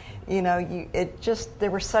come.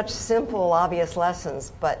 There were such simple, obvious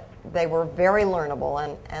lessons, but they were very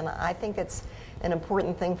learnable. And I think it's an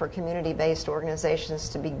important thing for community-based organizations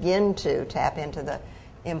to begin to tap into the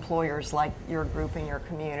employers like your group in your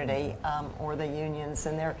community, or the unions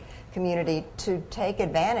in their community, to take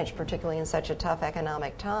advantage, particularly in such a tough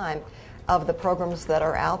economic time, of the programs that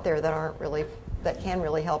are out there that can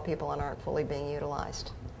really help people and aren't fully being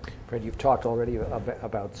utilized. Fred, you've talked already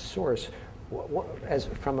about Source.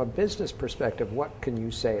 From a business perspective, what can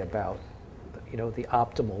you say about the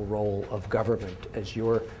optimal role of government as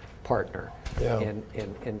your partner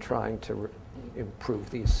in trying to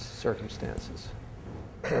improve these circumstances?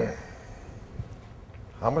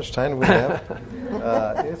 How much time do we have?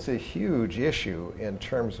 It's a huge issue in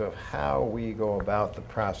terms of how we go about the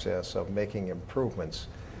process of making improvements.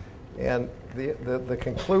 And the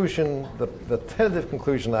conclusion, the tentative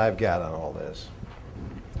conclusion I've got on all this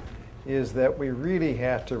is that we really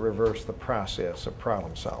have to reverse the process of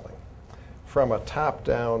problem solving from a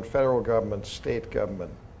top-down federal government, state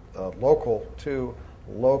government, local to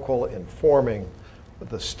local, informing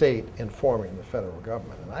the state, informing the federal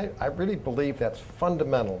government. And I really believe that's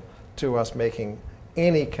fundamental to us making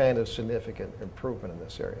any kind of significant improvement in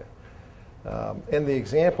this area. In the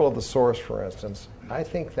example of the Source, for instance, I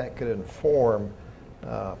think that could inform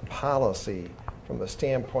policy from the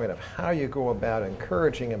standpoint of how you go about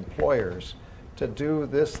encouraging employers to do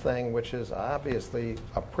this thing, which is obviously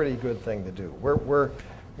a pretty good thing to do. We're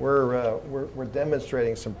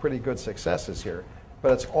demonstrating some pretty good successes here,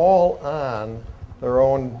 but it's all on their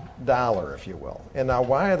own dollar, if you will. And now,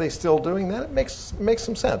 why are they still doing that? It makes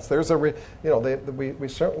some sense. There's we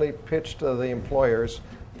certainly pitched to the employers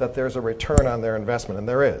that there's a return on their investment, and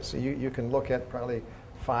there is. You can look at probably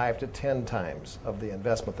 5 to 10 times of the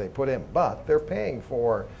investment they put in, but they're paying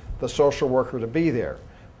for the social worker to be there.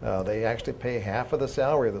 They actually pay half of the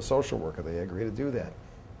salary of the social worker. They agree to do that.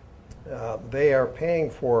 They are paying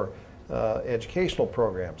for educational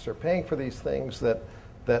programs. They're paying for these things that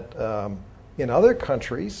in other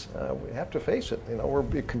countries, we have to face it, we're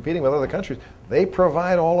competing with other countries. They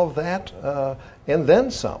provide all of that and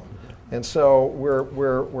then some. And so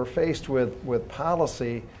we're faced with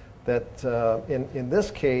policy that in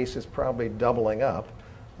this case is probably doubling up,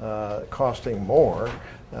 costing more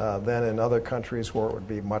than in other countries where it would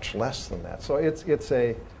be much less than that. So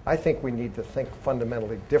I think we need to think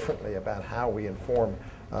fundamentally differently about how we inform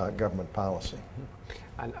government policy.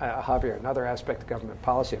 And Javier, another aspect of government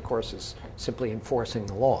policy, of course, is simply enforcing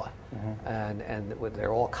the law. And there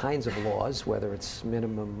are all kinds of laws, whether it's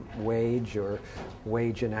minimum wage or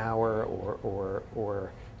wage an hour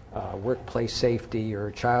or workplace safety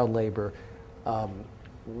or child labor. And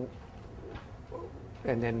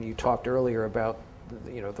then you talked earlier about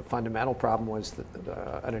the fundamental problem was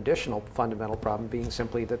an additional fundamental problem being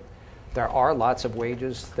simply that there are lots of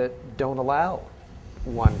wages that don't allow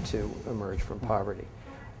one to emerge from poverty.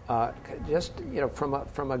 Just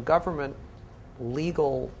from a government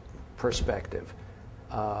legal perspective,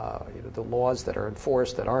 the laws that are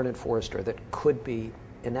enforced, that aren't enforced, or that could be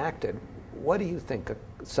enacted, what do you think are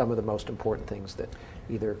some of the most important things that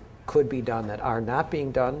either could be done that are not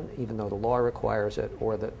being done, even though the law requires it,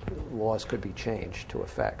 or that laws could be changed to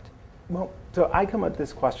effect? Well, so I come at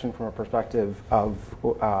this question from a perspective of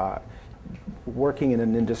working in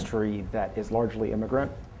an industry that is largely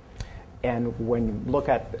immigrant. And when you look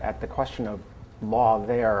at the question of law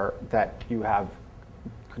there, that you have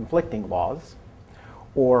conflicting laws,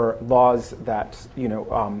 or laws that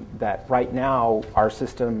that right now our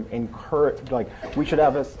system encourage, like we should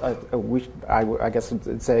have I guess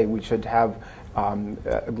I'd say we should have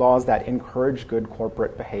laws that encourage good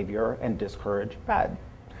corporate behavior and discourage bad.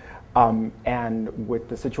 And with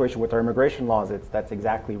the situation with our immigration laws, that's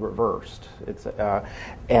exactly reversed.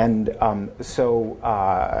 So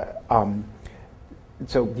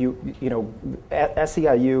at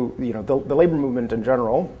SEIU, the labor movement in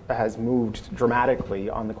general has moved dramatically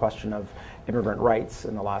on the question of immigrant rights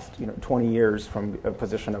in the last 20 years, from a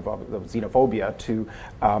position of xenophobia to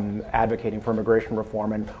advocating for immigration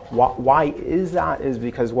reform. And why is that? Is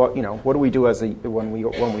because what do we do when we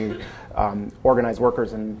organize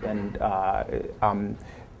workers and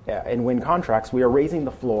win contracts? We are raising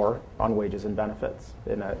the floor on wages and benefits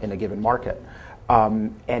in a given market.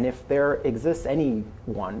 And if there exists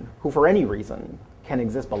anyone who, for any reason, can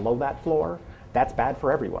exist below that floor, that's bad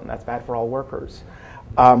for everyone. That's bad for all workers.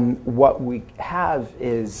 What we have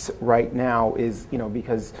is right now is,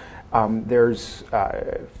 because there's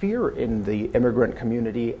fear in the immigrant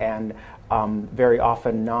community, and very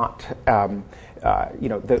often not.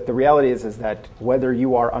 The reality is that whether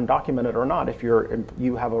you are undocumented or not, if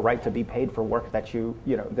you have a right to be paid for work that you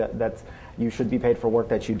should be paid for work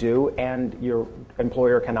that you do, and your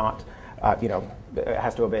employer cannot, it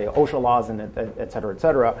has to obey OSHA laws and et cetera, et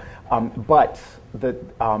cetera. But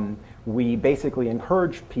we basically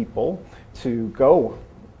encourage people to go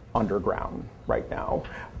underground right now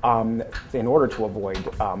in order to avoid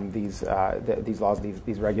these laws,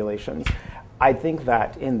 these regulations. I think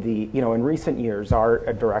that in recent years,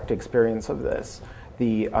 our direct experience of this,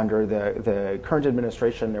 under the current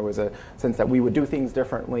administration, there was a sense that we would do things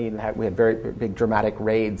differently, and we had very big dramatic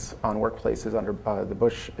raids on workplaces under the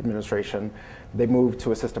Bush administration. They moved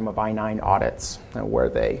to a system of I-9 audits, where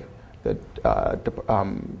the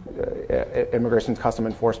Immigration Custom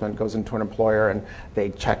Enforcement goes into an employer and they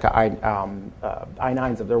check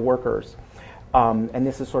I-9s of their workers. And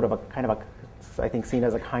this is sort of I think, seen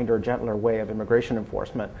as a kinder, gentler way of immigration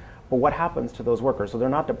enforcement. But what happens to those workers? So they're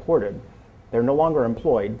not deported. They're no longer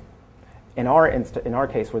employed. In our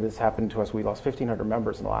case, where this happened to us, we lost 1,500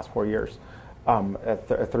 members in the last 4 years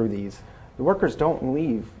through these. The workers don't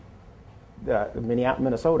leave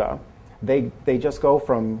Minnesota. They just go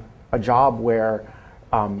from a job where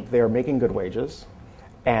they are making good wages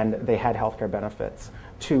and they had health care benefits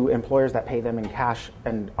to employers that pay them in cash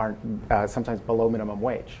and are sometimes below minimum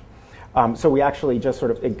wage. So we actually just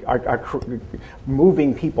sort of are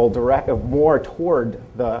moving people more toward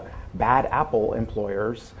the bad apple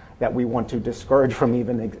employers that we want to discourage from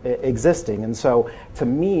even existing. And so, to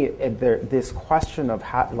me, this question of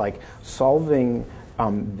solving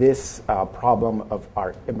this problem of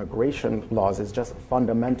our immigration laws is just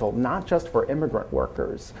fundamental, not just for immigrant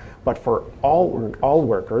workers, but for all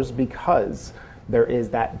workers, because there is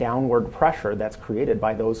that downward pressure that's created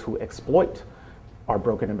by those who exploit our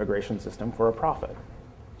broken immigration system for a profit.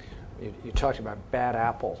 You talked about bad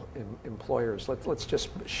apple employers. Let's just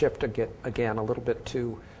shift again a little bit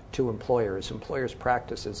to employers. Employers'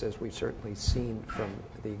 practices, as we've certainly seen from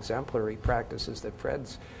the exemplary practices that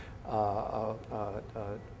Fred's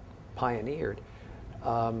pioneered,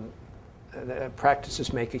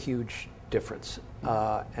 practices make a huge difference.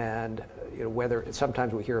 And whether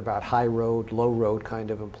sometimes we hear about high road, low road kind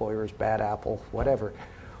of employers, bad apple, whatever.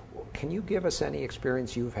 Can you give us any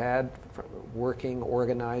experience you've had working,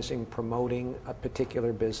 organizing, promoting a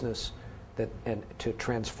particular business and to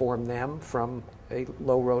transform them from a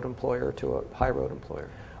low road employer to a high road employer?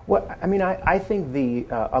 Well, I mean, I think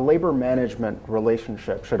a labor management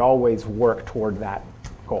relationship should always work toward that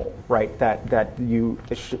goal, right? That you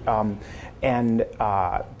in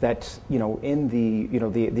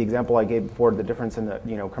the example I gave before, the difference in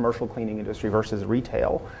the commercial cleaning industry versus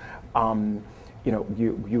retail.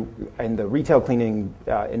 You in the retail cleaning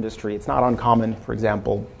industry, it's not uncommon, for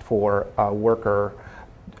example, for a worker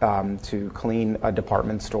to clean a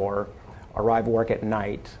department store, arrive work at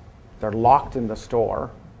night, they're locked in the store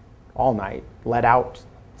all night, let out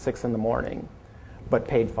 6 a.m, but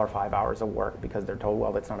paid for 5 hours of work because they're told,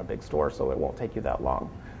 well, it's not a big store, so it won't take you that long.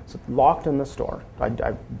 So locked in the store.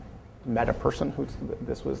 I met a person who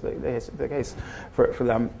this was the case for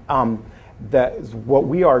them. What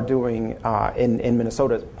we are doing in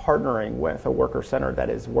Minnesota is partnering with a worker center that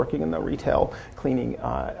is working in the retail cleaning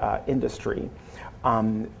industry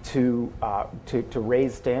to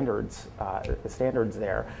raise standards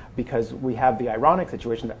there, because we have the ironic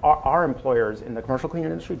situation that our employers in the commercial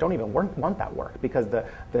cleaning industry don't even want that work because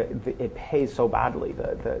it pays so badly,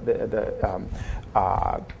 the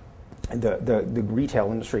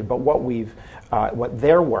retail industry. But what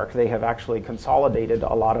their work, they have actually consolidated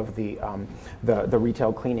a lot of the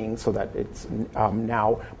retail cleaning so that it's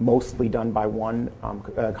now mostly done by one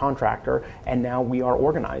contractor, and now we are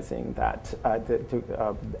organizing that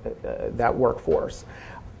workforce.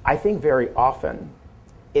 I think very often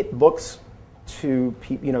it looks to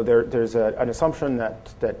people, there's an assumption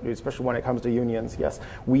that especially when it comes to unions, yes,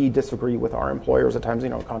 we disagree with our employers at times,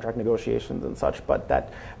 contract negotiations and such, but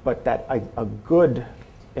that a good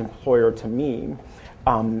employer to me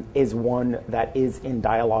is one that is in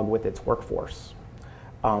dialogue with its workforce,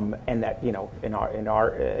 and that in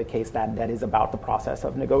our case that is about the process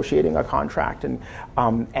of negotiating a contract, and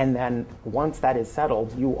then once that is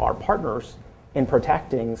settled, you are partners in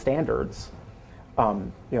protecting standards.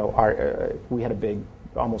 We had a big,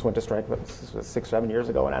 almost went to strike 6-7 years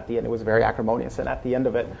ago, and at the end it was very acrimonious. And at the end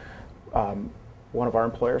of it, one of our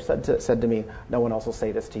employers said to me, "No one else will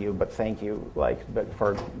say this to you, but thank you,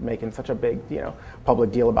 for making such a big,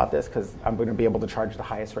 public deal about this, because I'm going to be able to charge the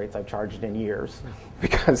highest rates I've charged in years,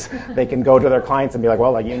 because they can go to their clients and be like,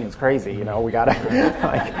 well, the union's crazy, we gotta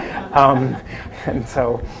and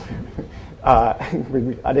so."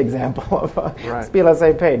 An example of be on the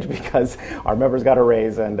same page, because our members got a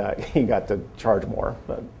raise and he got to charge more.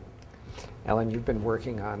 But. Ellen, you've been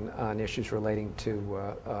working on issues relating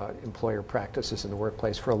to employer practices in the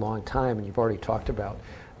workplace for a long time, and you've already talked about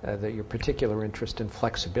your particular interest in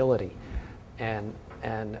flexibility. And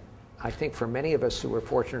I think for many of us who are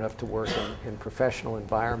fortunate enough to work in professional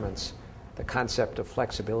environments, the concept of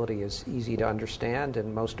flexibility is easy to understand,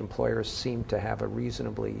 and most employers seem to have a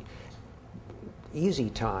reasonably easy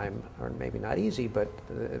time, or maybe not easy, but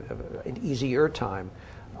an easier time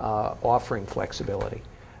offering flexibility.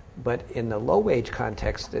 But in the low-wage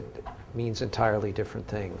context, it means entirely different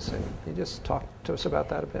things. And can you just talk to us about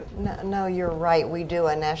that a bit? No, you're right. We do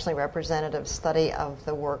a nationally representative study of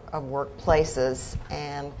the workplaces,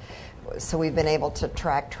 and so we've been able to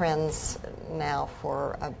track trends now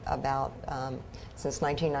for about since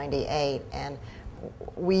 1998. And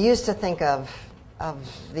we used to think of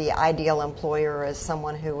the ideal employer as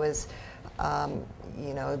someone who was,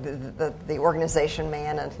 the organization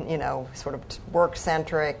man, and sort of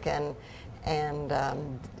work-centric and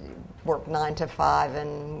worked 9 to 5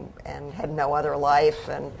 and had no other life.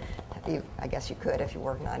 And I guess you could if you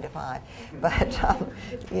work 9 to 5, but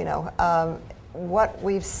what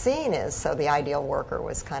we've seen is, so the ideal worker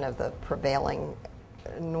was kind of the prevailing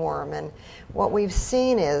norm, and what we've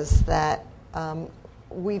seen is that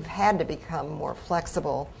we've had to become more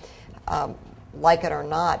flexible, like it or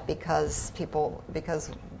not, because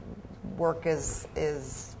work is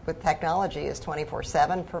with technology is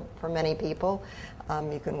 24/7 for many people.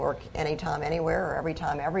 You can work anytime, anywhere, or every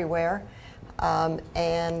time, everywhere, and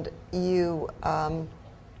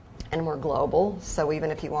we're global. So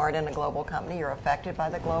even if you aren't in a global company, you're affected by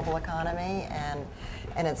the global economy, and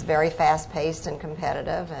it's very fast-paced and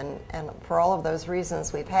competitive. And for all of those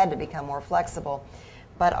reasons, we've had to become more flexible.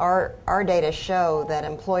 But our data show that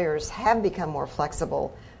employers have become more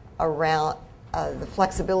flexible around, the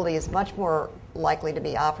flexibility is much more likely to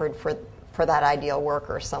be offered for that ideal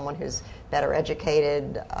worker, someone who's better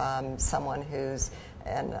educated, someone who's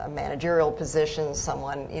in a managerial position,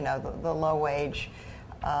 someone, the low wage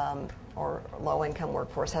or low income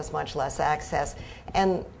workforce has much less access.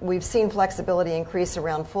 And we've seen flexibility increase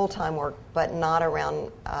around full-time work, but not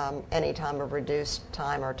around any time of reduced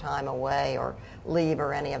time or time away or leave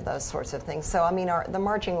or any of those sorts of things. So, I mean, the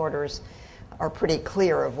marching orders are pretty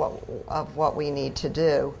clear of what we need to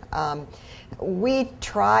do. We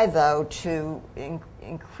try, though, to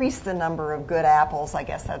increase the number of good apples, I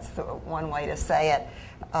guess that's the one way to say it,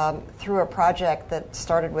 through a project that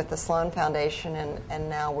started with the Sloan Foundation and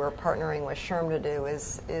now we're partnering with SHRM to do.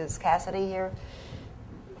 Is Cassidy here?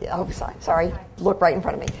 Yeah, oh, sorry, look right in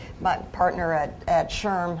front of me. My partner at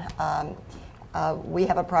SHRM, we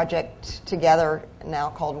have a project together now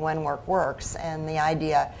called When Work Works, and the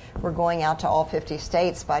idea, we're going out to all 50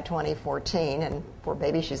 states by 2014, and poor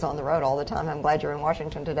baby, she's on the road all the time. I'm glad you're in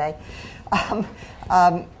Washington today.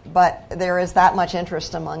 But there is that much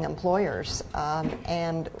interest among employers,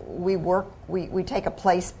 and we take a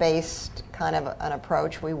place-based kind of an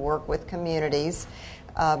approach. We work with communities.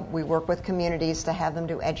 We work with communities to have them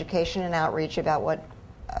do education and outreach about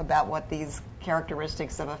what these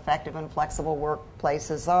characteristics of effective and flexible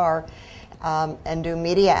workplaces are, and do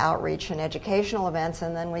media outreach and educational events,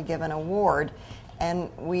 and then we give an award.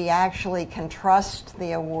 And we actually can trust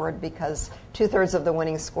the award because 2/3 of the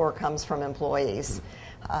winning score comes from employees.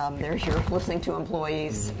 There's your listening to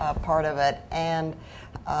employees part of it, and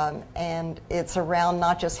it's around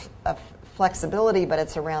not just flexibility, but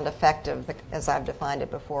it's around effective, as I've defined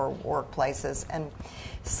it before, workplaces. And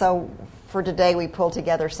so for today, we pulled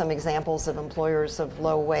together some examples of employers of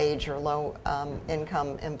low wage or low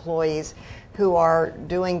income employees who are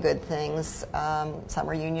doing good things. Some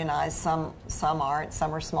are unionized, some aren't.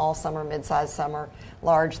 Some are small, some are mid-sized, some are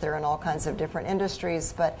large. They're in all kinds of different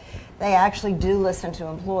industries, but they actually do listen to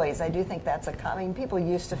employees. I do think that's people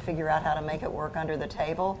used to figure out how to make it work under the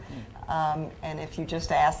table, and if you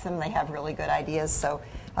just ask them, they have really good ideas. So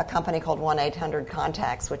a company called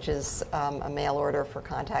 1-800-CONTACTS, which is a mail order for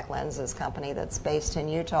contact lenses company that's based in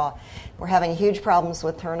Utah. We're having huge problems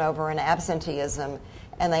with turnover and absenteeism,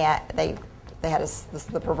 and they had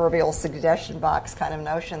the proverbial suggestion box kind of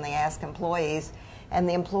notion. They ask employees, and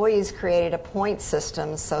the employees created a point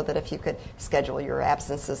system so that if you could schedule your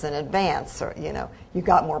absences in advance, or you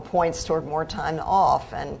got more points toward more time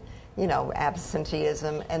off, and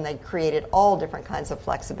absenteeism, and they created all different kinds of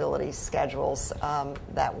flexibility schedules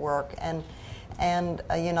that work. And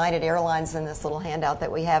United Airlines, in this little handout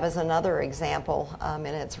that we have, is another example in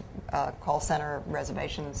its call center,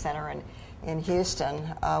 reservation center in Houston,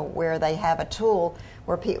 where they have a tool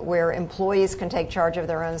where employees can take charge of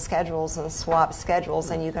their own schedules and swap schedules,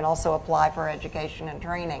 and you can also apply for education and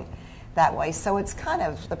training that way. So it's kind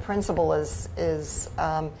of, the principle is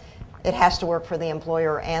it has to work for the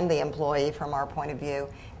employer and the employee from our point of view,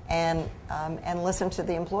 and listen to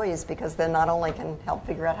the employees, because they not only can help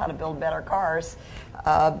figure out how to build better cars,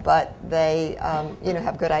 but they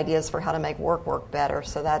have good ideas for how to make work better.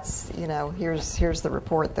 So that's here's the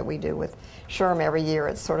report that we do with SHRM every year.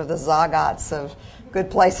 It's sort of the Zagat's of good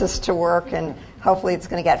places to work, and hopefully it's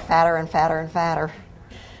going to get fatter and fatter and fatter.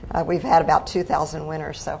 We've had about 2,000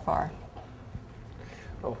 winners so far.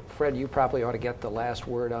 Well, Fred, you probably ought to get the last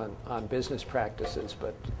word on business practices,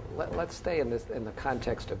 but let's stay in the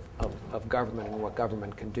context of government and what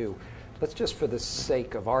government can do. Let's just, for the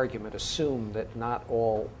sake of argument, assume that not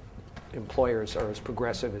all employers are as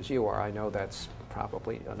progressive as you are. I know that's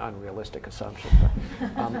probably an unrealistic assumption,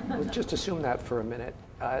 but let's just assume that for a minute,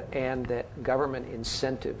 and that government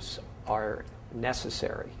incentives are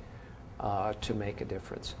necessary to make a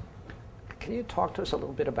difference. Can you talk to us a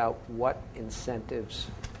little bit about what incentives,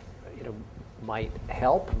 might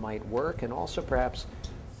help, might work, and also perhaps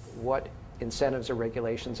what incentives or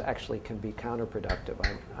regulations actually can be counterproductive?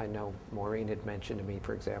 I know Maureen had mentioned to me,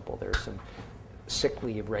 for example, there's some sick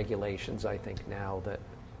leave regulations, I think now, that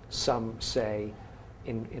some say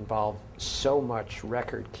involve so much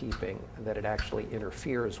record keeping that it actually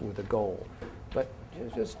interferes with the goal. But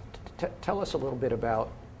just tell us a little bit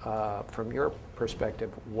about, from your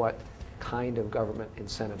perspective, what kind of government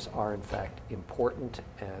incentives are in fact important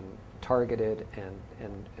and targeted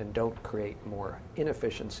and don't create more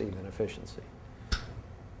inefficiency than efficiency.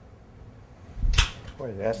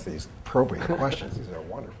 Boy, you ask these probing questions. These are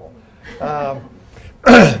wonderful.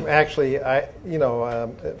 Actually,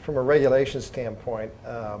 from a regulation standpoint,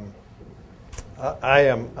 I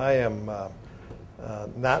am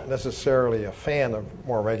not necessarily a fan of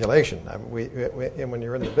more regulation. I mean, and when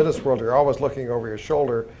you're in the business world, you're always looking over your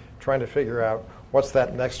shoulder, trying to figure out what's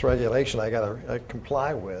that next regulation I got to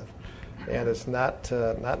comply with. And it's not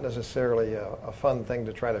necessarily a fun thing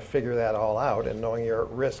to try to figure that all out, and knowing you're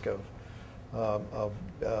at risk of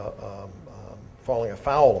falling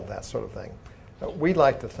afoul of that sort of thing. We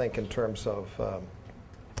like to think in terms of,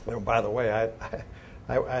 by the way,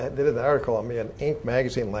 I did an article on me in Inc.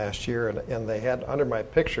 magazine last year, and they had under my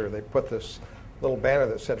picture, they put this little banner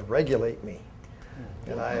that said, "Regulate me."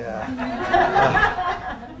 And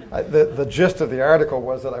the gist of the article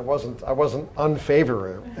was that I wasn't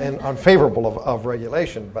unfavorable of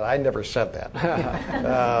regulation, but I never said that.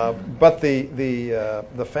 But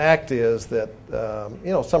the fact is that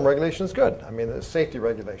some regulation is good. I mean, the safety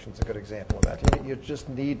regulation is a good example of that. You just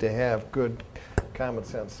need to have good common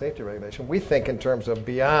sense safety regulation. We think in terms of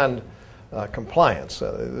beyond compliance.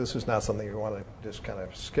 This is not something you want to just kind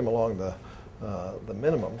of skim along the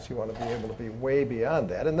minimums. You want to be able to be way beyond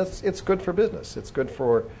that, and it's good for business. It's good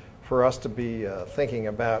for us to be thinking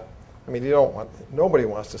about. I mean, nobody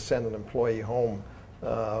wants to send an employee home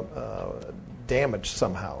damaged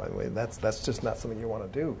somehow. I mean, that's just not something you want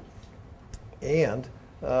to do. And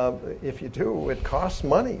if you do, it costs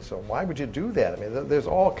money. So why would you do that? I mean, there's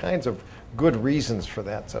all kinds of good reasons for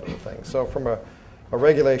that sort of thing. So from a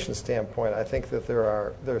regulation standpoint, I think that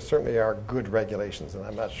there certainly are good regulations, and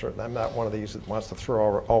I'm not one of these that wants to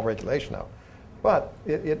throw all regulation out, but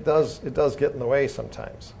it does get in the way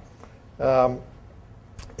sometimes. And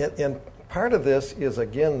part of this is,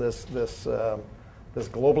 again, this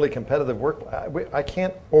globally competitive work. I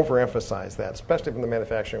can't overemphasize that, especially from the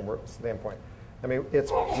manufacturing work standpoint. I mean,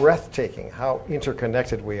 it's breathtaking how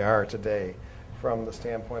interconnected we are today from the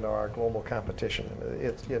standpoint of our global competition.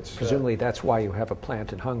 It's presumably that's why you have a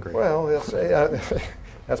plant in Hungary. Well, that's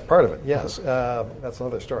part of it. Yes, that's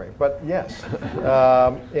another story. But yes,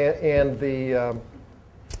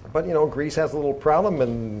 but Greece has a little problem,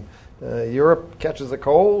 and Europe catches a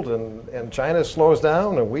cold, and China slows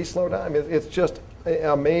down, and we slow down. I mean, it's just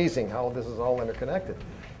amazing how this is all interconnected.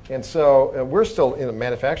 And so we're still in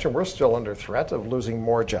manufacturing. We're still under threat of losing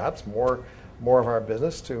more jobs, more of our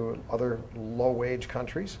business to other low-wage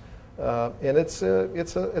countries, and it's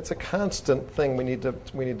a constant thing we need to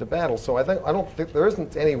battle. So I don't think there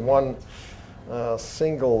isn't any one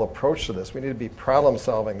single approach to this. We need to be problem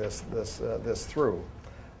solving this through.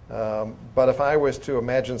 But if I was to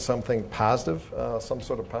imagine something positive, some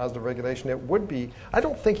sort of positive regulation, it would be. I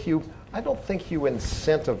don't think you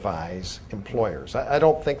incentivize employers. I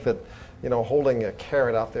don't think that holding a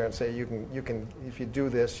carrot out there and say you can if you do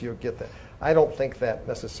this you'll get that. I don't think that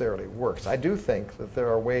necessarily works. I do think that there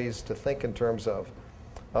are ways to think in terms of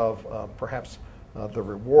perhaps the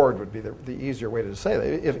reward would be the easier way to say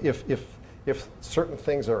that. If certain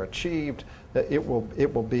things are achieved, it will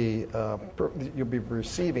be you'll be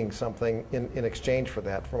receiving something in exchange for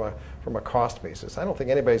that from a cost basis. I don't think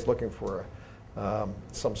anybody's looking for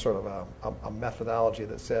some sort of a methodology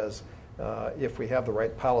that says if we have the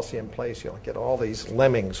right policy in place, you'll get all these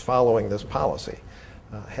lemmings following this policy.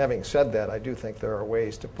 Having said that, I do think there are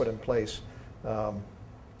ways to put in place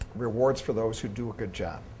rewards for those who do a good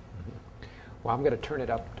job. Well, I'm going to turn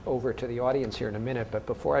it over to the audience here in a minute, but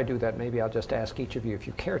before I do that, maybe I'll just ask each of you, if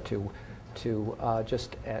you care to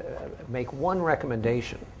just make one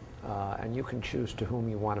recommendation, and you can choose to whom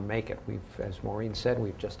you want to make it. As Maureen said,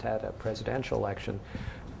 we've just had a presidential election,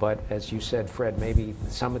 but as you said, Fred, maybe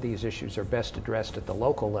some of these issues are best addressed at the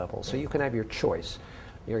local level, so you can have your choice.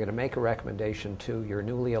 You're going to make a recommendation to your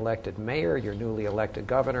newly elected mayor, your newly elected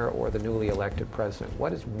governor, or the newly elected president.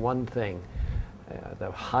 What is one thing,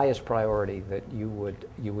 the highest priority that you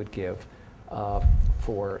would give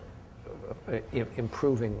for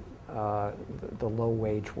improving the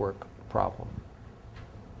low-wage work problem?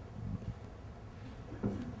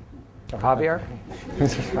 Javier?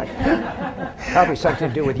 Probably something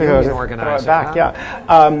to do with union organizing.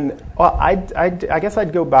 Well, I guess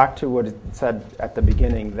I'd go back to what it said at the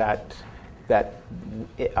beginning, that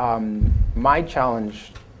my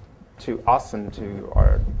challenge to us and to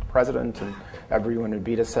our president and everyone would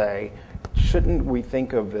be to say, shouldn't we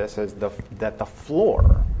think of this as that the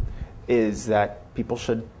floor is that people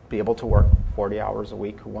should be able to work 40 hours a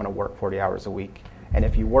week who want to work 40 hours a week, and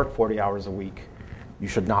if you work 40 hours a week, you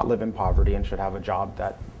should not live in poverty and should have a job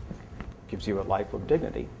that gives you a life of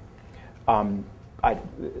dignity.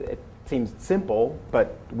 It seems simple,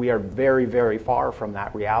 but we are very, very far from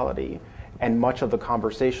that reality. And much of the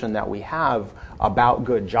conversation that we have about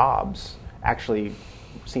good jobs actually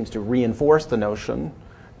seems to reinforce the notion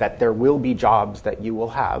that there will be jobs that you will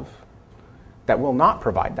have that will not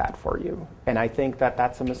provide that for you. And I think that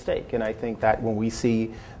that's a mistake. And I think that when we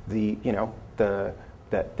see the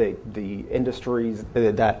industries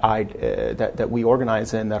that we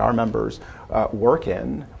organize in, that our members work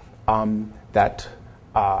in, that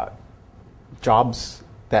jobs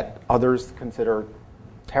that others consider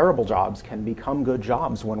terrible jobs can become good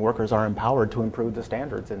jobs when workers are empowered to improve the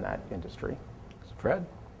standards in that industry. Fred?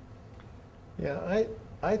 Yeah,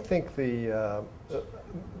 I think the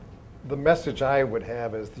message I would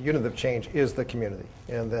have is the unit of change is the community,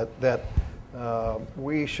 and that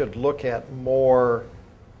we should look at more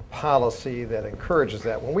policy that encourages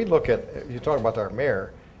that. When we look at, you talk about our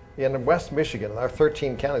mayor, in West Michigan, in our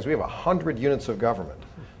 13 counties, we have 100 units of government.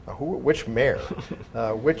 Which mayor,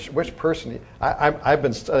 which person? I've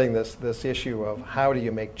been studying this issue of how do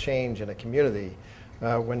you make change in a community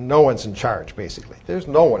when no one's in charge, basically. There's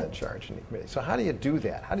no one in charge in the community. So how do you do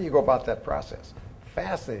that? How do you go about that process?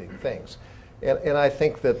 Fascinating things. And I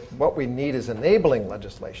think that what we need is enabling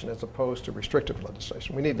legislation as opposed to restrictive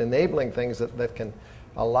legislation. We need enabling things that can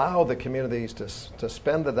allow the communities to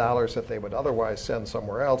spend the dollars that they would otherwise send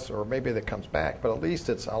somewhere else, or maybe that comes back, but at least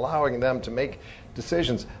it's allowing them to make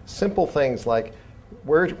decisions. Simple things like,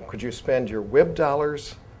 where could you spend your WIB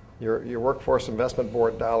dollars, your Workforce Investment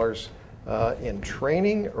Board dollars, in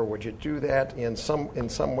training, or would you do that in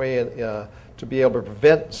some way to be able to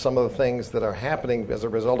prevent some of the things that are happening as a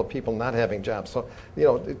result of people not having jobs? So,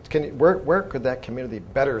 where could that community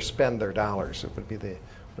better spend their dollars? It would be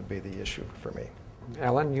the issue for me.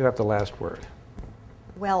 Ellen, you have the last word.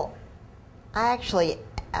 Well, I actually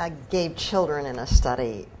gave children in a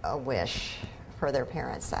study a wish for their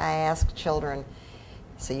parents. I asked children,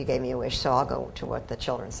 so you gave me a wish, so I'll go to what the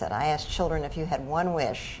children said. I asked children, if you had one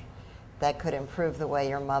wish that could improve the way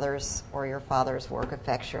your mother's or your father's work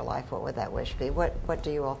affects your life, what would that wish be? What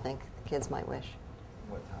do you all think kids might wish?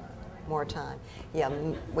 More time. Yeah,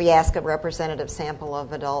 we asked a representative sample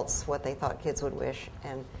of adults what they thought kids would wish,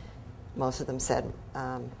 and most of them said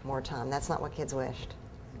more time. That's not what kids wished.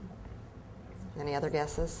 Any other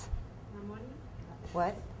guesses? More money?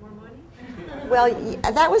 What? More money? Well,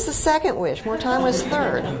 that was the second wish. More time was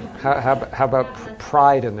third. How about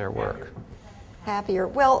pride in their work? Happier.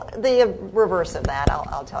 Well, the reverse of that,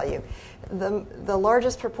 I'll tell you. The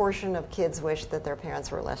largest proportion of kids wish that their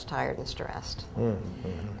parents were less tired and stressed. Mm-hmm.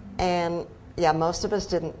 And yeah, most of us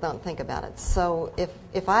don't think about it. So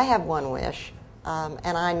if I have one wish,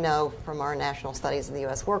 and I know from our national studies of the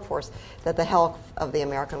U.S. workforce that the health of the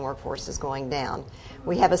American workforce is going down.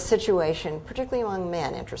 We have a situation, particularly among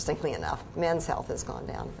men, interestingly enough, men's health has gone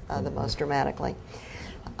down the most dramatically.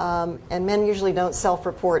 And men usually don't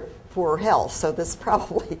self-report poor health, so this is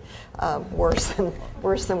probably worse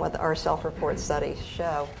than what our self-report studies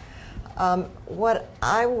show. What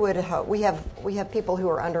I would hope, we have people who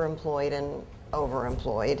are underemployed and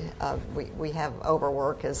overemployed. We have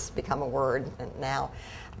overwork has become a word now.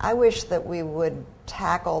 I wish that we would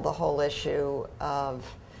tackle the whole issue of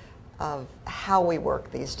how we work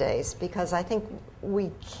these days, because I think we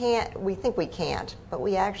think we can't, but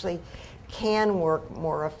we actually can work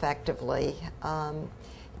more effectively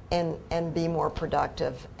and be more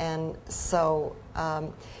productive. And so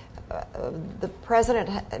the president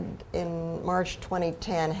in March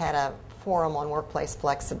 2010 had a forum on workplace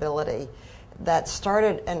flexibility that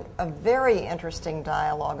started a very interesting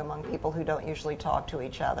dialogue among people who don't usually talk to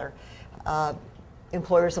each other.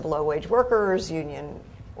 Employers of low-wage workers, union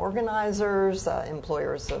organizers,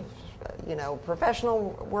 employers of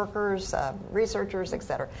professional workers, researchers, et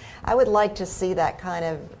cetera. I would like to see that kind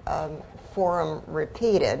of forum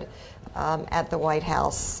repeated at the White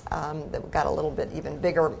House. That got a little bit even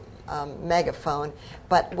bigger megaphone,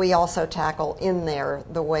 but we also tackle in there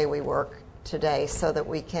the way we work today so that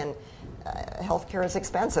we can healthcare is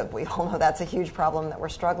expensive. We all know that's a huge problem that we're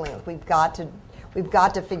struggling with. We've got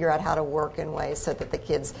to figure out how to work in ways so that the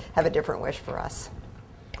kids have a different wish for us.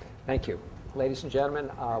 Thank you. Ladies and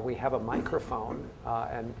gentlemen, we have a microphone,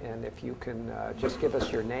 and if you can just give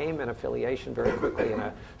us your name and affiliation very quickly in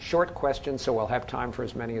a short question, so we'll have time for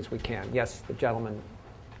as many as we can. Yes, the gentleman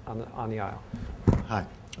on the aisle. Hi.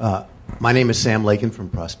 My name is Sam Lakin from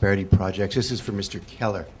Prosperity Projects. This is for Mr.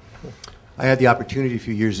 Keller. I had the opportunity a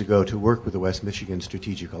few years ago to work with the West Michigan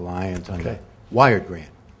Strategic Alliance on the Wired grant.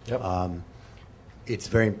 Yep. It's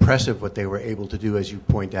very impressive what they were able to do, as you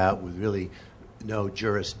point out, with really no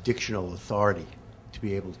jurisdictional authority to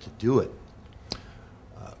be able to do it.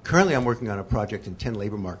 Currently, I'm working on a project in 10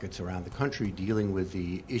 labor markets around the country dealing with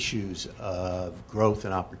the issues of growth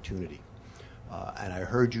and opportunity. And I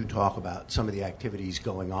heard you talk about some of the activities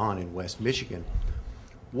going on in West Michigan.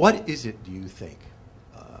 What is it, do you think,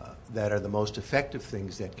 that are the most effective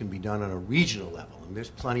things that can be done on a regional level? And there's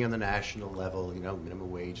plenty on the national level, minimum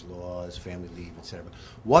wage laws, family leave, et cetera.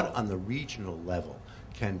 What on the regional level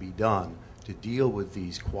can be done to deal with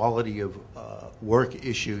these quality of work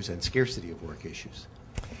issues and scarcity of work issues?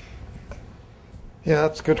 Yeah,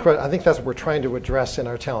 that's a good question. I think that's what we're trying to address in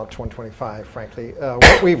our Talent 2025, frankly.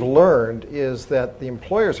 What we've learned is that the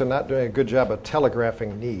employers are not doing a good job of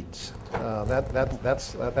telegraphing needs.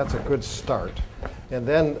 That's a good start. And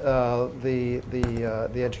then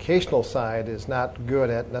the educational side is not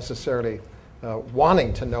good at necessarily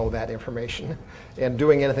wanting to know that information and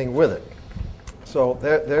doing anything with it. So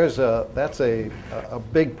that's a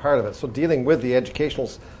big part of it. So dealing with the educational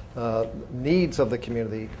needs of the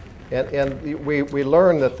community. And we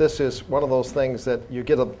learn that this is one of those things that you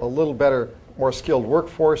get a little better, more skilled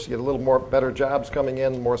workforce, you get a little more better jobs coming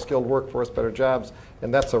in, more skilled workforce, better jobs,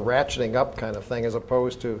 and that's a ratcheting up kind of thing as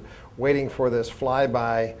opposed to waiting for this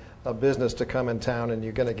flyby business to come in town and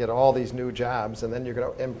you're going to get all these new jobs and then you're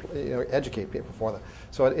going to educate people for them.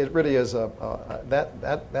 So it really is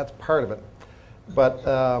that's part of it. But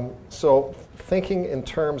so thinking in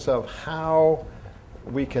terms of how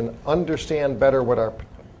we can understand better what our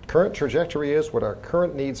current trajectory is, what our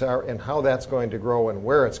current needs are, and how that's going to grow and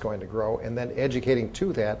where it's going to grow, and then educating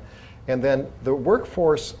to that. And then the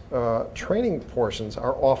workforce training portions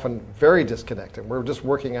are often very disconnected. We're just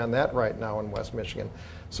working on that right now in West Michigan,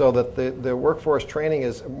 so that the workforce training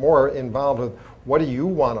is more involved with what do you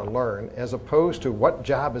want to learn as opposed to what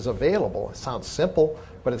job is available. It sounds simple,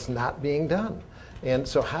 but it's not being done. And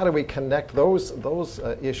so how do we connect those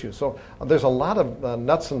issues? So there's a lot of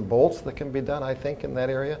nuts and bolts that can be done, I think, in that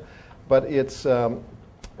area. But it's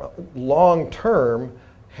long-term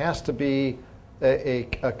has to be a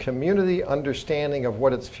community understanding of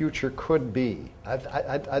what its future could be. I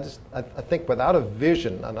think without a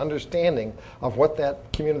vision, an understanding of what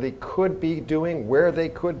that community could be doing, where they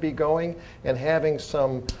could be going, and having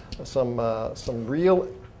some real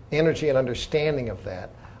energy and understanding of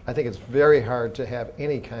that, I think it's very hard to have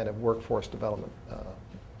any kind of workforce development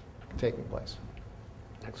taking place.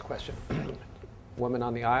 Next question. Woman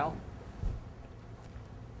on the aisle.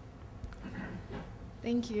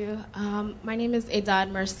 Thank you. My name is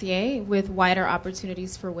Edad Mercier with Wider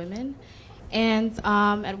Opportunities for Women. And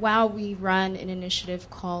at WOW, we run an initiative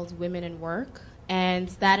called Women in Work. And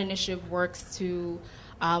that initiative works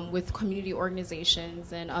with community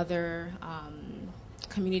organizations and other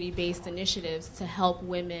community-based initiatives to help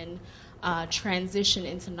women transition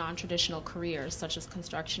into non-traditional careers such as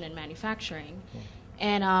construction and manufacturing.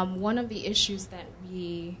 And one of the issues that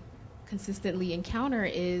we consistently encounter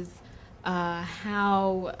is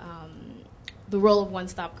how the role of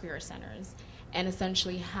one-stop career centers and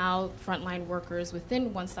essentially how frontline workers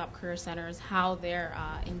within one-stop career centers, how they're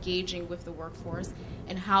engaging with the workforce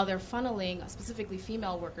and how they're funneling specifically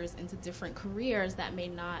female workers into different careers that may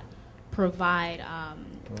not provide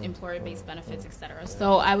employer-based benefits, et cetera.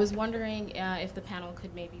 So I was wondering if the panel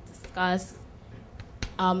could maybe discuss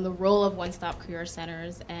the role of one-stop career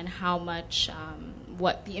centers and how much,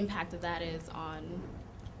 what the impact of that is on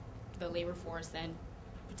the labor force and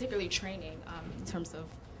particularly training in terms of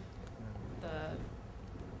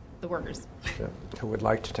the workers. Yeah. Who would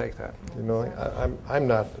like to take that? I'm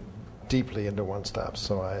not deeply into one-stops,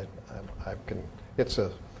 so I can.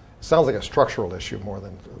 Sounds like a structural issue more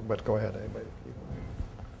than. But go ahead, anybody.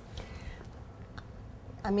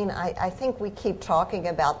 I mean, I think we keep talking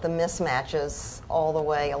about the mismatches all the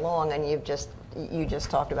way along, and you just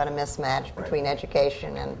talked about a mismatch between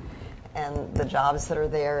education and the jobs that are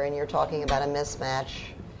there, and you're talking about a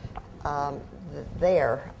mismatch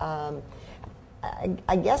there.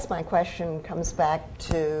 I guess my question comes back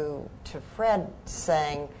to Fred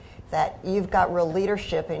saying that you've got real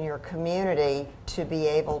leadership in your community to be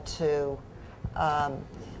able to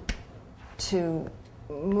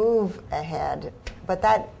move ahead, but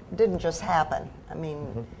that didn't just happen. I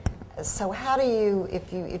mean, so how do you,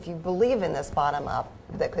 if you believe in this bottom up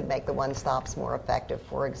that could make the one-stops more effective,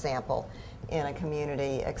 for example, in a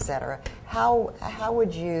community, et cetera, how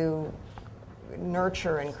would you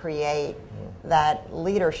nurture and create that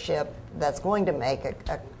leadership that's going to make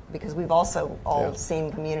because we've also all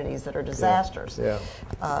seen communities that are disasters.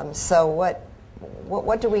 So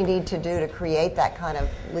what do we need to do to create that kind of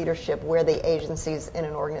leadership where the agencies in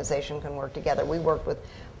an organization can work together? We work with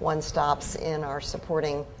one-stops in our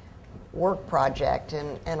supporting work project,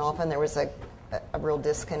 and often there was a real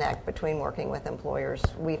disconnect between working with employers,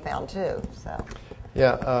 we found too. So.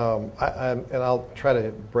 Yeah, and I'll try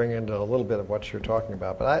to bring into a little bit of what you're talking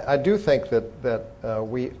about. But I do think that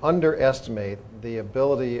we underestimate the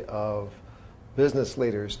ability of business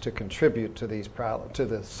leaders to contribute to to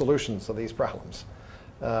the solutions of these problems.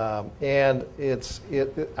 And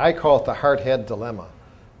I call it the heart-head dilemma.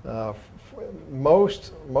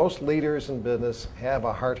 Most leaders in business have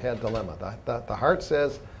a heart-head dilemma. The heart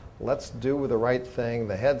says, let's do the right thing.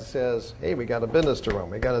 The head says, hey, we got a business to run.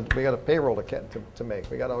 We got a payroll to make.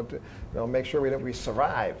 We got to make sure we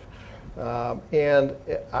survive. And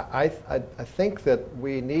I think that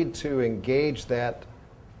we need to engage that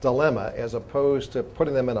dilemma as opposed to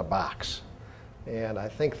putting them in a box. And I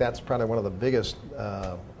think that's probably one of the biggest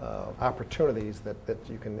opportunities that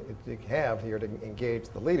you can have here to engage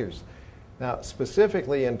the leaders. Now,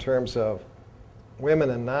 specifically in terms of women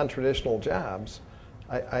in non-traditional jobs,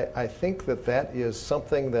 I think that is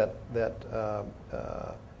something that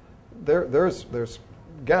there's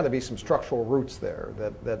got to be some structural roots there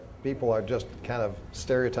that people are just kind of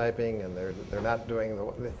stereotyping, and they're not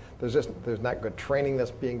doing there's not good training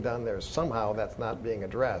that's being done. There's somehow that's not being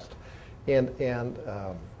addressed, and it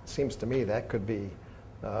seems to me that could be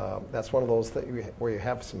that's one of those where you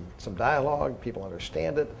have some dialogue, people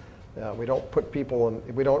understand it. We don't put people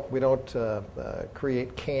in. We don't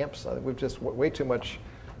create camps. We've just way too much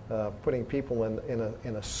putting people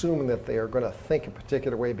in assuming that they are going to think a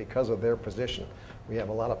particular way because of their position. We have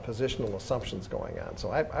a lot of positional assumptions going on.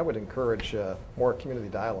 So I would encourage more community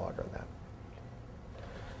dialogue on that.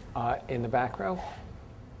 In the back row.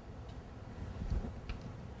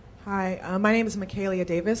 Hi, my name is Michaelia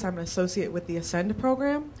Davis. I'm an associate with the Ascend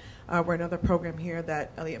program. We're another program here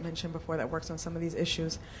that Elliot mentioned before that works on some of these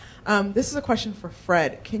issues. This is a question for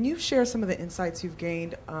Fred. Can you share some of the insights you've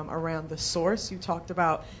gained around the source? You talked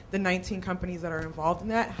about the 19 companies that are involved in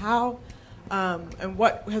that. How and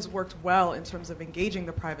what has worked well in terms of engaging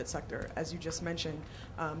the private sector, as you just mentioned,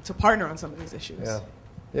 to partner on some of these issues?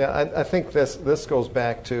 Yeah. I think this goes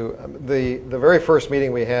back to the very first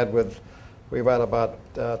meeting we had we had about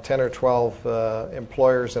 10 or 12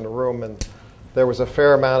 employers in a room, and there was a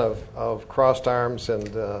fair amount of crossed arms and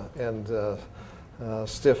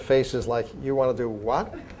stiff faces, like, you want to do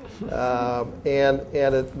what? And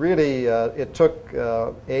it really it took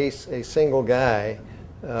a single guy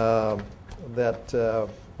that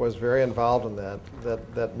was very involved in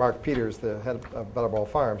that Mark Peters, the head of Butterball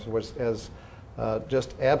Farms, was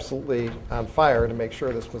just absolutely on fire to make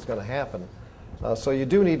sure this was going to happen. So you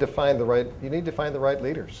do need to find the right. You need to find the right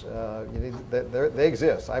leaders. They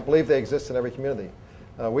exist. I believe they exist in every community.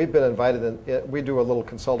 We've been invited. We do a little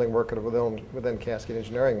consulting work within Cascade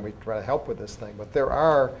Engineering. We try to help with this thing. But there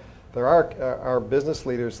are business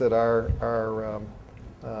leaders that are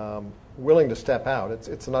willing to step out.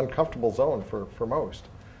 It's an uncomfortable zone for most,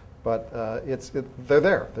 but they're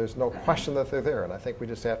there. There's no question that they're there, and I think we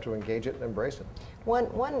just have to engage it and embrace it. One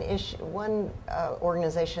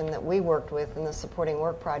organization that we worked with in the Supporting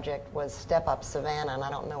Work project was Step Up Savannah, and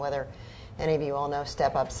I don't know whether any of you all know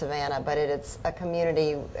Step Up Savannah, but it's a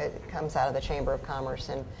community. It comes out of the Chamber of Commerce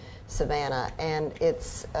in Savannah, and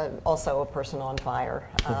it's also a person on fire,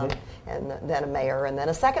 and then a mayor, and then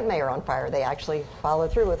a second mayor on fire. They actually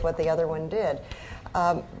followed through with what the other one did.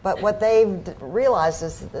 But what they've realized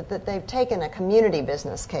is that they've taken a community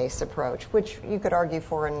business case approach, which you could argue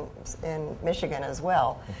for in Michigan as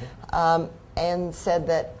well, and said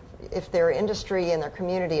that if their industry and their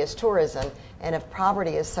community is tourism, and if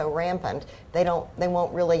poverty is so rampant, they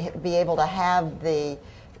won't really be able to have the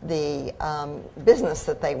business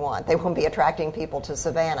that they want. They won't be attracting people to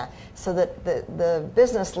Savannah. So that the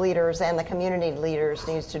business leaders and the community leaders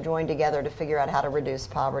needs to join together to figure out how to reduce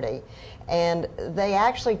poverty. And they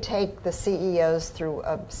actually take the CEOs through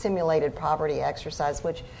a simulated poverty exercise,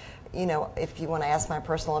 which, you know, if you want to ask my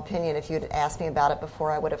personal opinion, if you'd asked me about it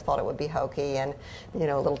before, I would have thought it would be hokey and, you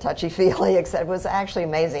know, a little touchy-feely, except it was actually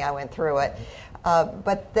amazing. I went through it.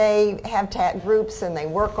 But they have groups, and they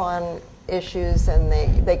work on issues, and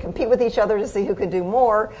they compete with each other to see who can do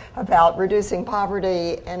more about reducing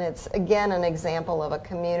poverty. And it's, again, an example of a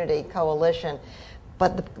community coalition.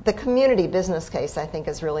 But the community business case, I think,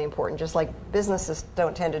 is really important. Just like businesses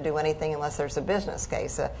don't tend to do anything unless there's a business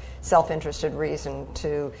case, a self-interested reason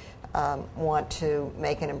to want to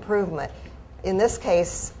make an improvement. In this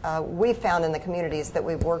case, we found in the communities that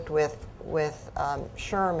we've worked with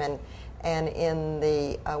Sherman and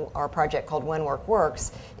in our project called When Work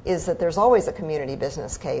Works, is that there's always a community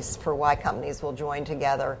business case for why companies will join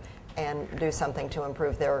together and do something to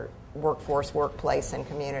improve their workforce, workplace, and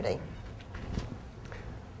community.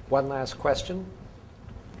 One last question.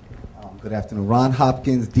 Good afternoon. Ron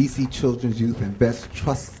Hopkins, DC Children's Youth and Best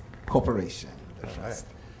Trust Corporation. Right.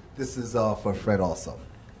 This is for Fred also.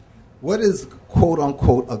 What is, quote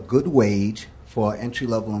unquote, a good wage for an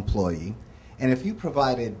entry-level employee? And if you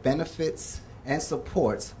provided benefits and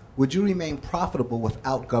supports, would you remain profitable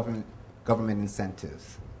without government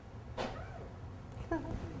incentives?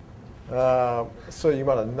 So you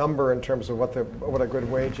want a number in terms of what a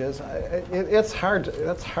good wage is? It's hard.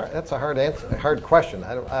 That's a hard question.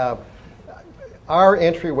 Our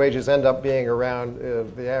entry wages end up being around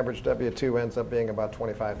the average W-2 ends up being about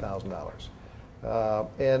 $25,000,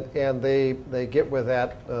 and they get with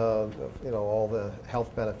that all the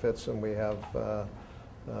health benefits, and we have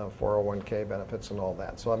 401k benefits and all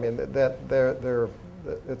that. So I mean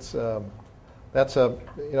that's a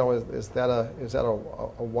is that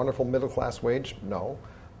a wonderful middle class wage? No,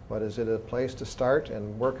 but is it a place to start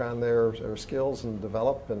and work on their skills and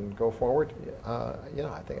develop and go forward? I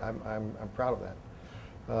think I'm proud of that.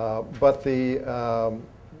 But the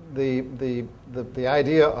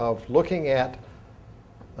idea of looking at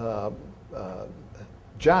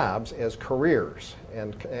jobs as careers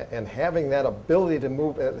and having that ability to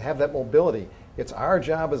move, have that mobility. It's our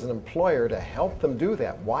job as an employer to help them do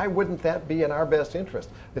that. Why wouldn't that be in our best interest?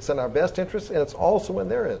 It's in our best interest, and it's also in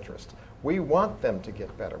their interest. We want them to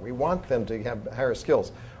get better. We want them to have higher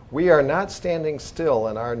skills. We are not standing still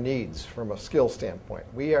in our needs from a skill standpoint.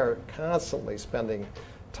 We are constantly spending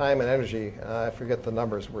time and energy. I forget the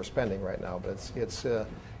numbers we're spending right now, but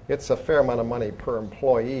it's a fair amount of money per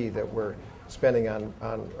employee that we're spending on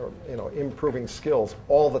improving skills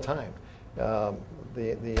all the time.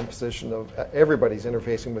 The imposition of everybody's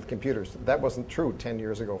interfacing with computers. That wasn't true 10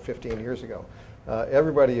 years ago, 15 years ago.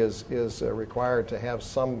 Everybody is required to have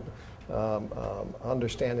some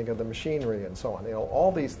understanding of the machinery and so on. All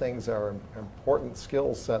these things are important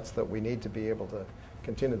skill sets that we need to be able to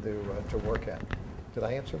continue to work at. Did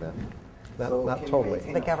I answer that? Not totally.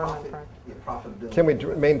 The government profitability. Can we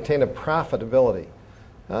maintain a profitability?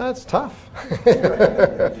 It's tough.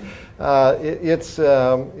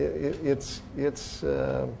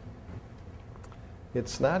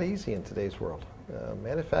 It's not easy in today's world.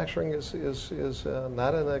 Manufacturing is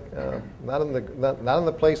not in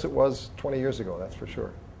the place it was 20 years ago. That's for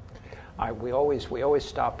sure. We always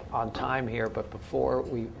stop on time here, but before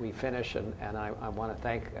we finish, and I want to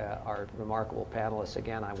thank our remarkable panelists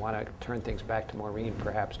again. I want to turn things back to Maureen,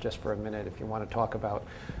 perhaps just for a minute, if you want to talk about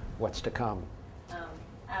what's to come.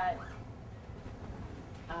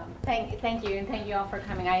 Thank you, and thank you all for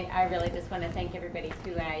coming. I really just want to thank everybody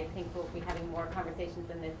too. And I think we'll be having more conversations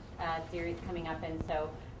in this series coming up, and so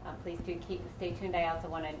please do stay tuned. I also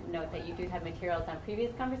want to note that you do have materials on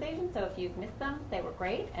previous conversations, so if you've missed them, they were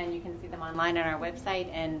great, and you can see them online on our website,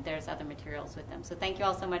 and there's other materials with them. So thank you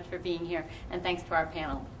all so much for being here, and thanks to our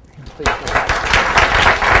panel. Please.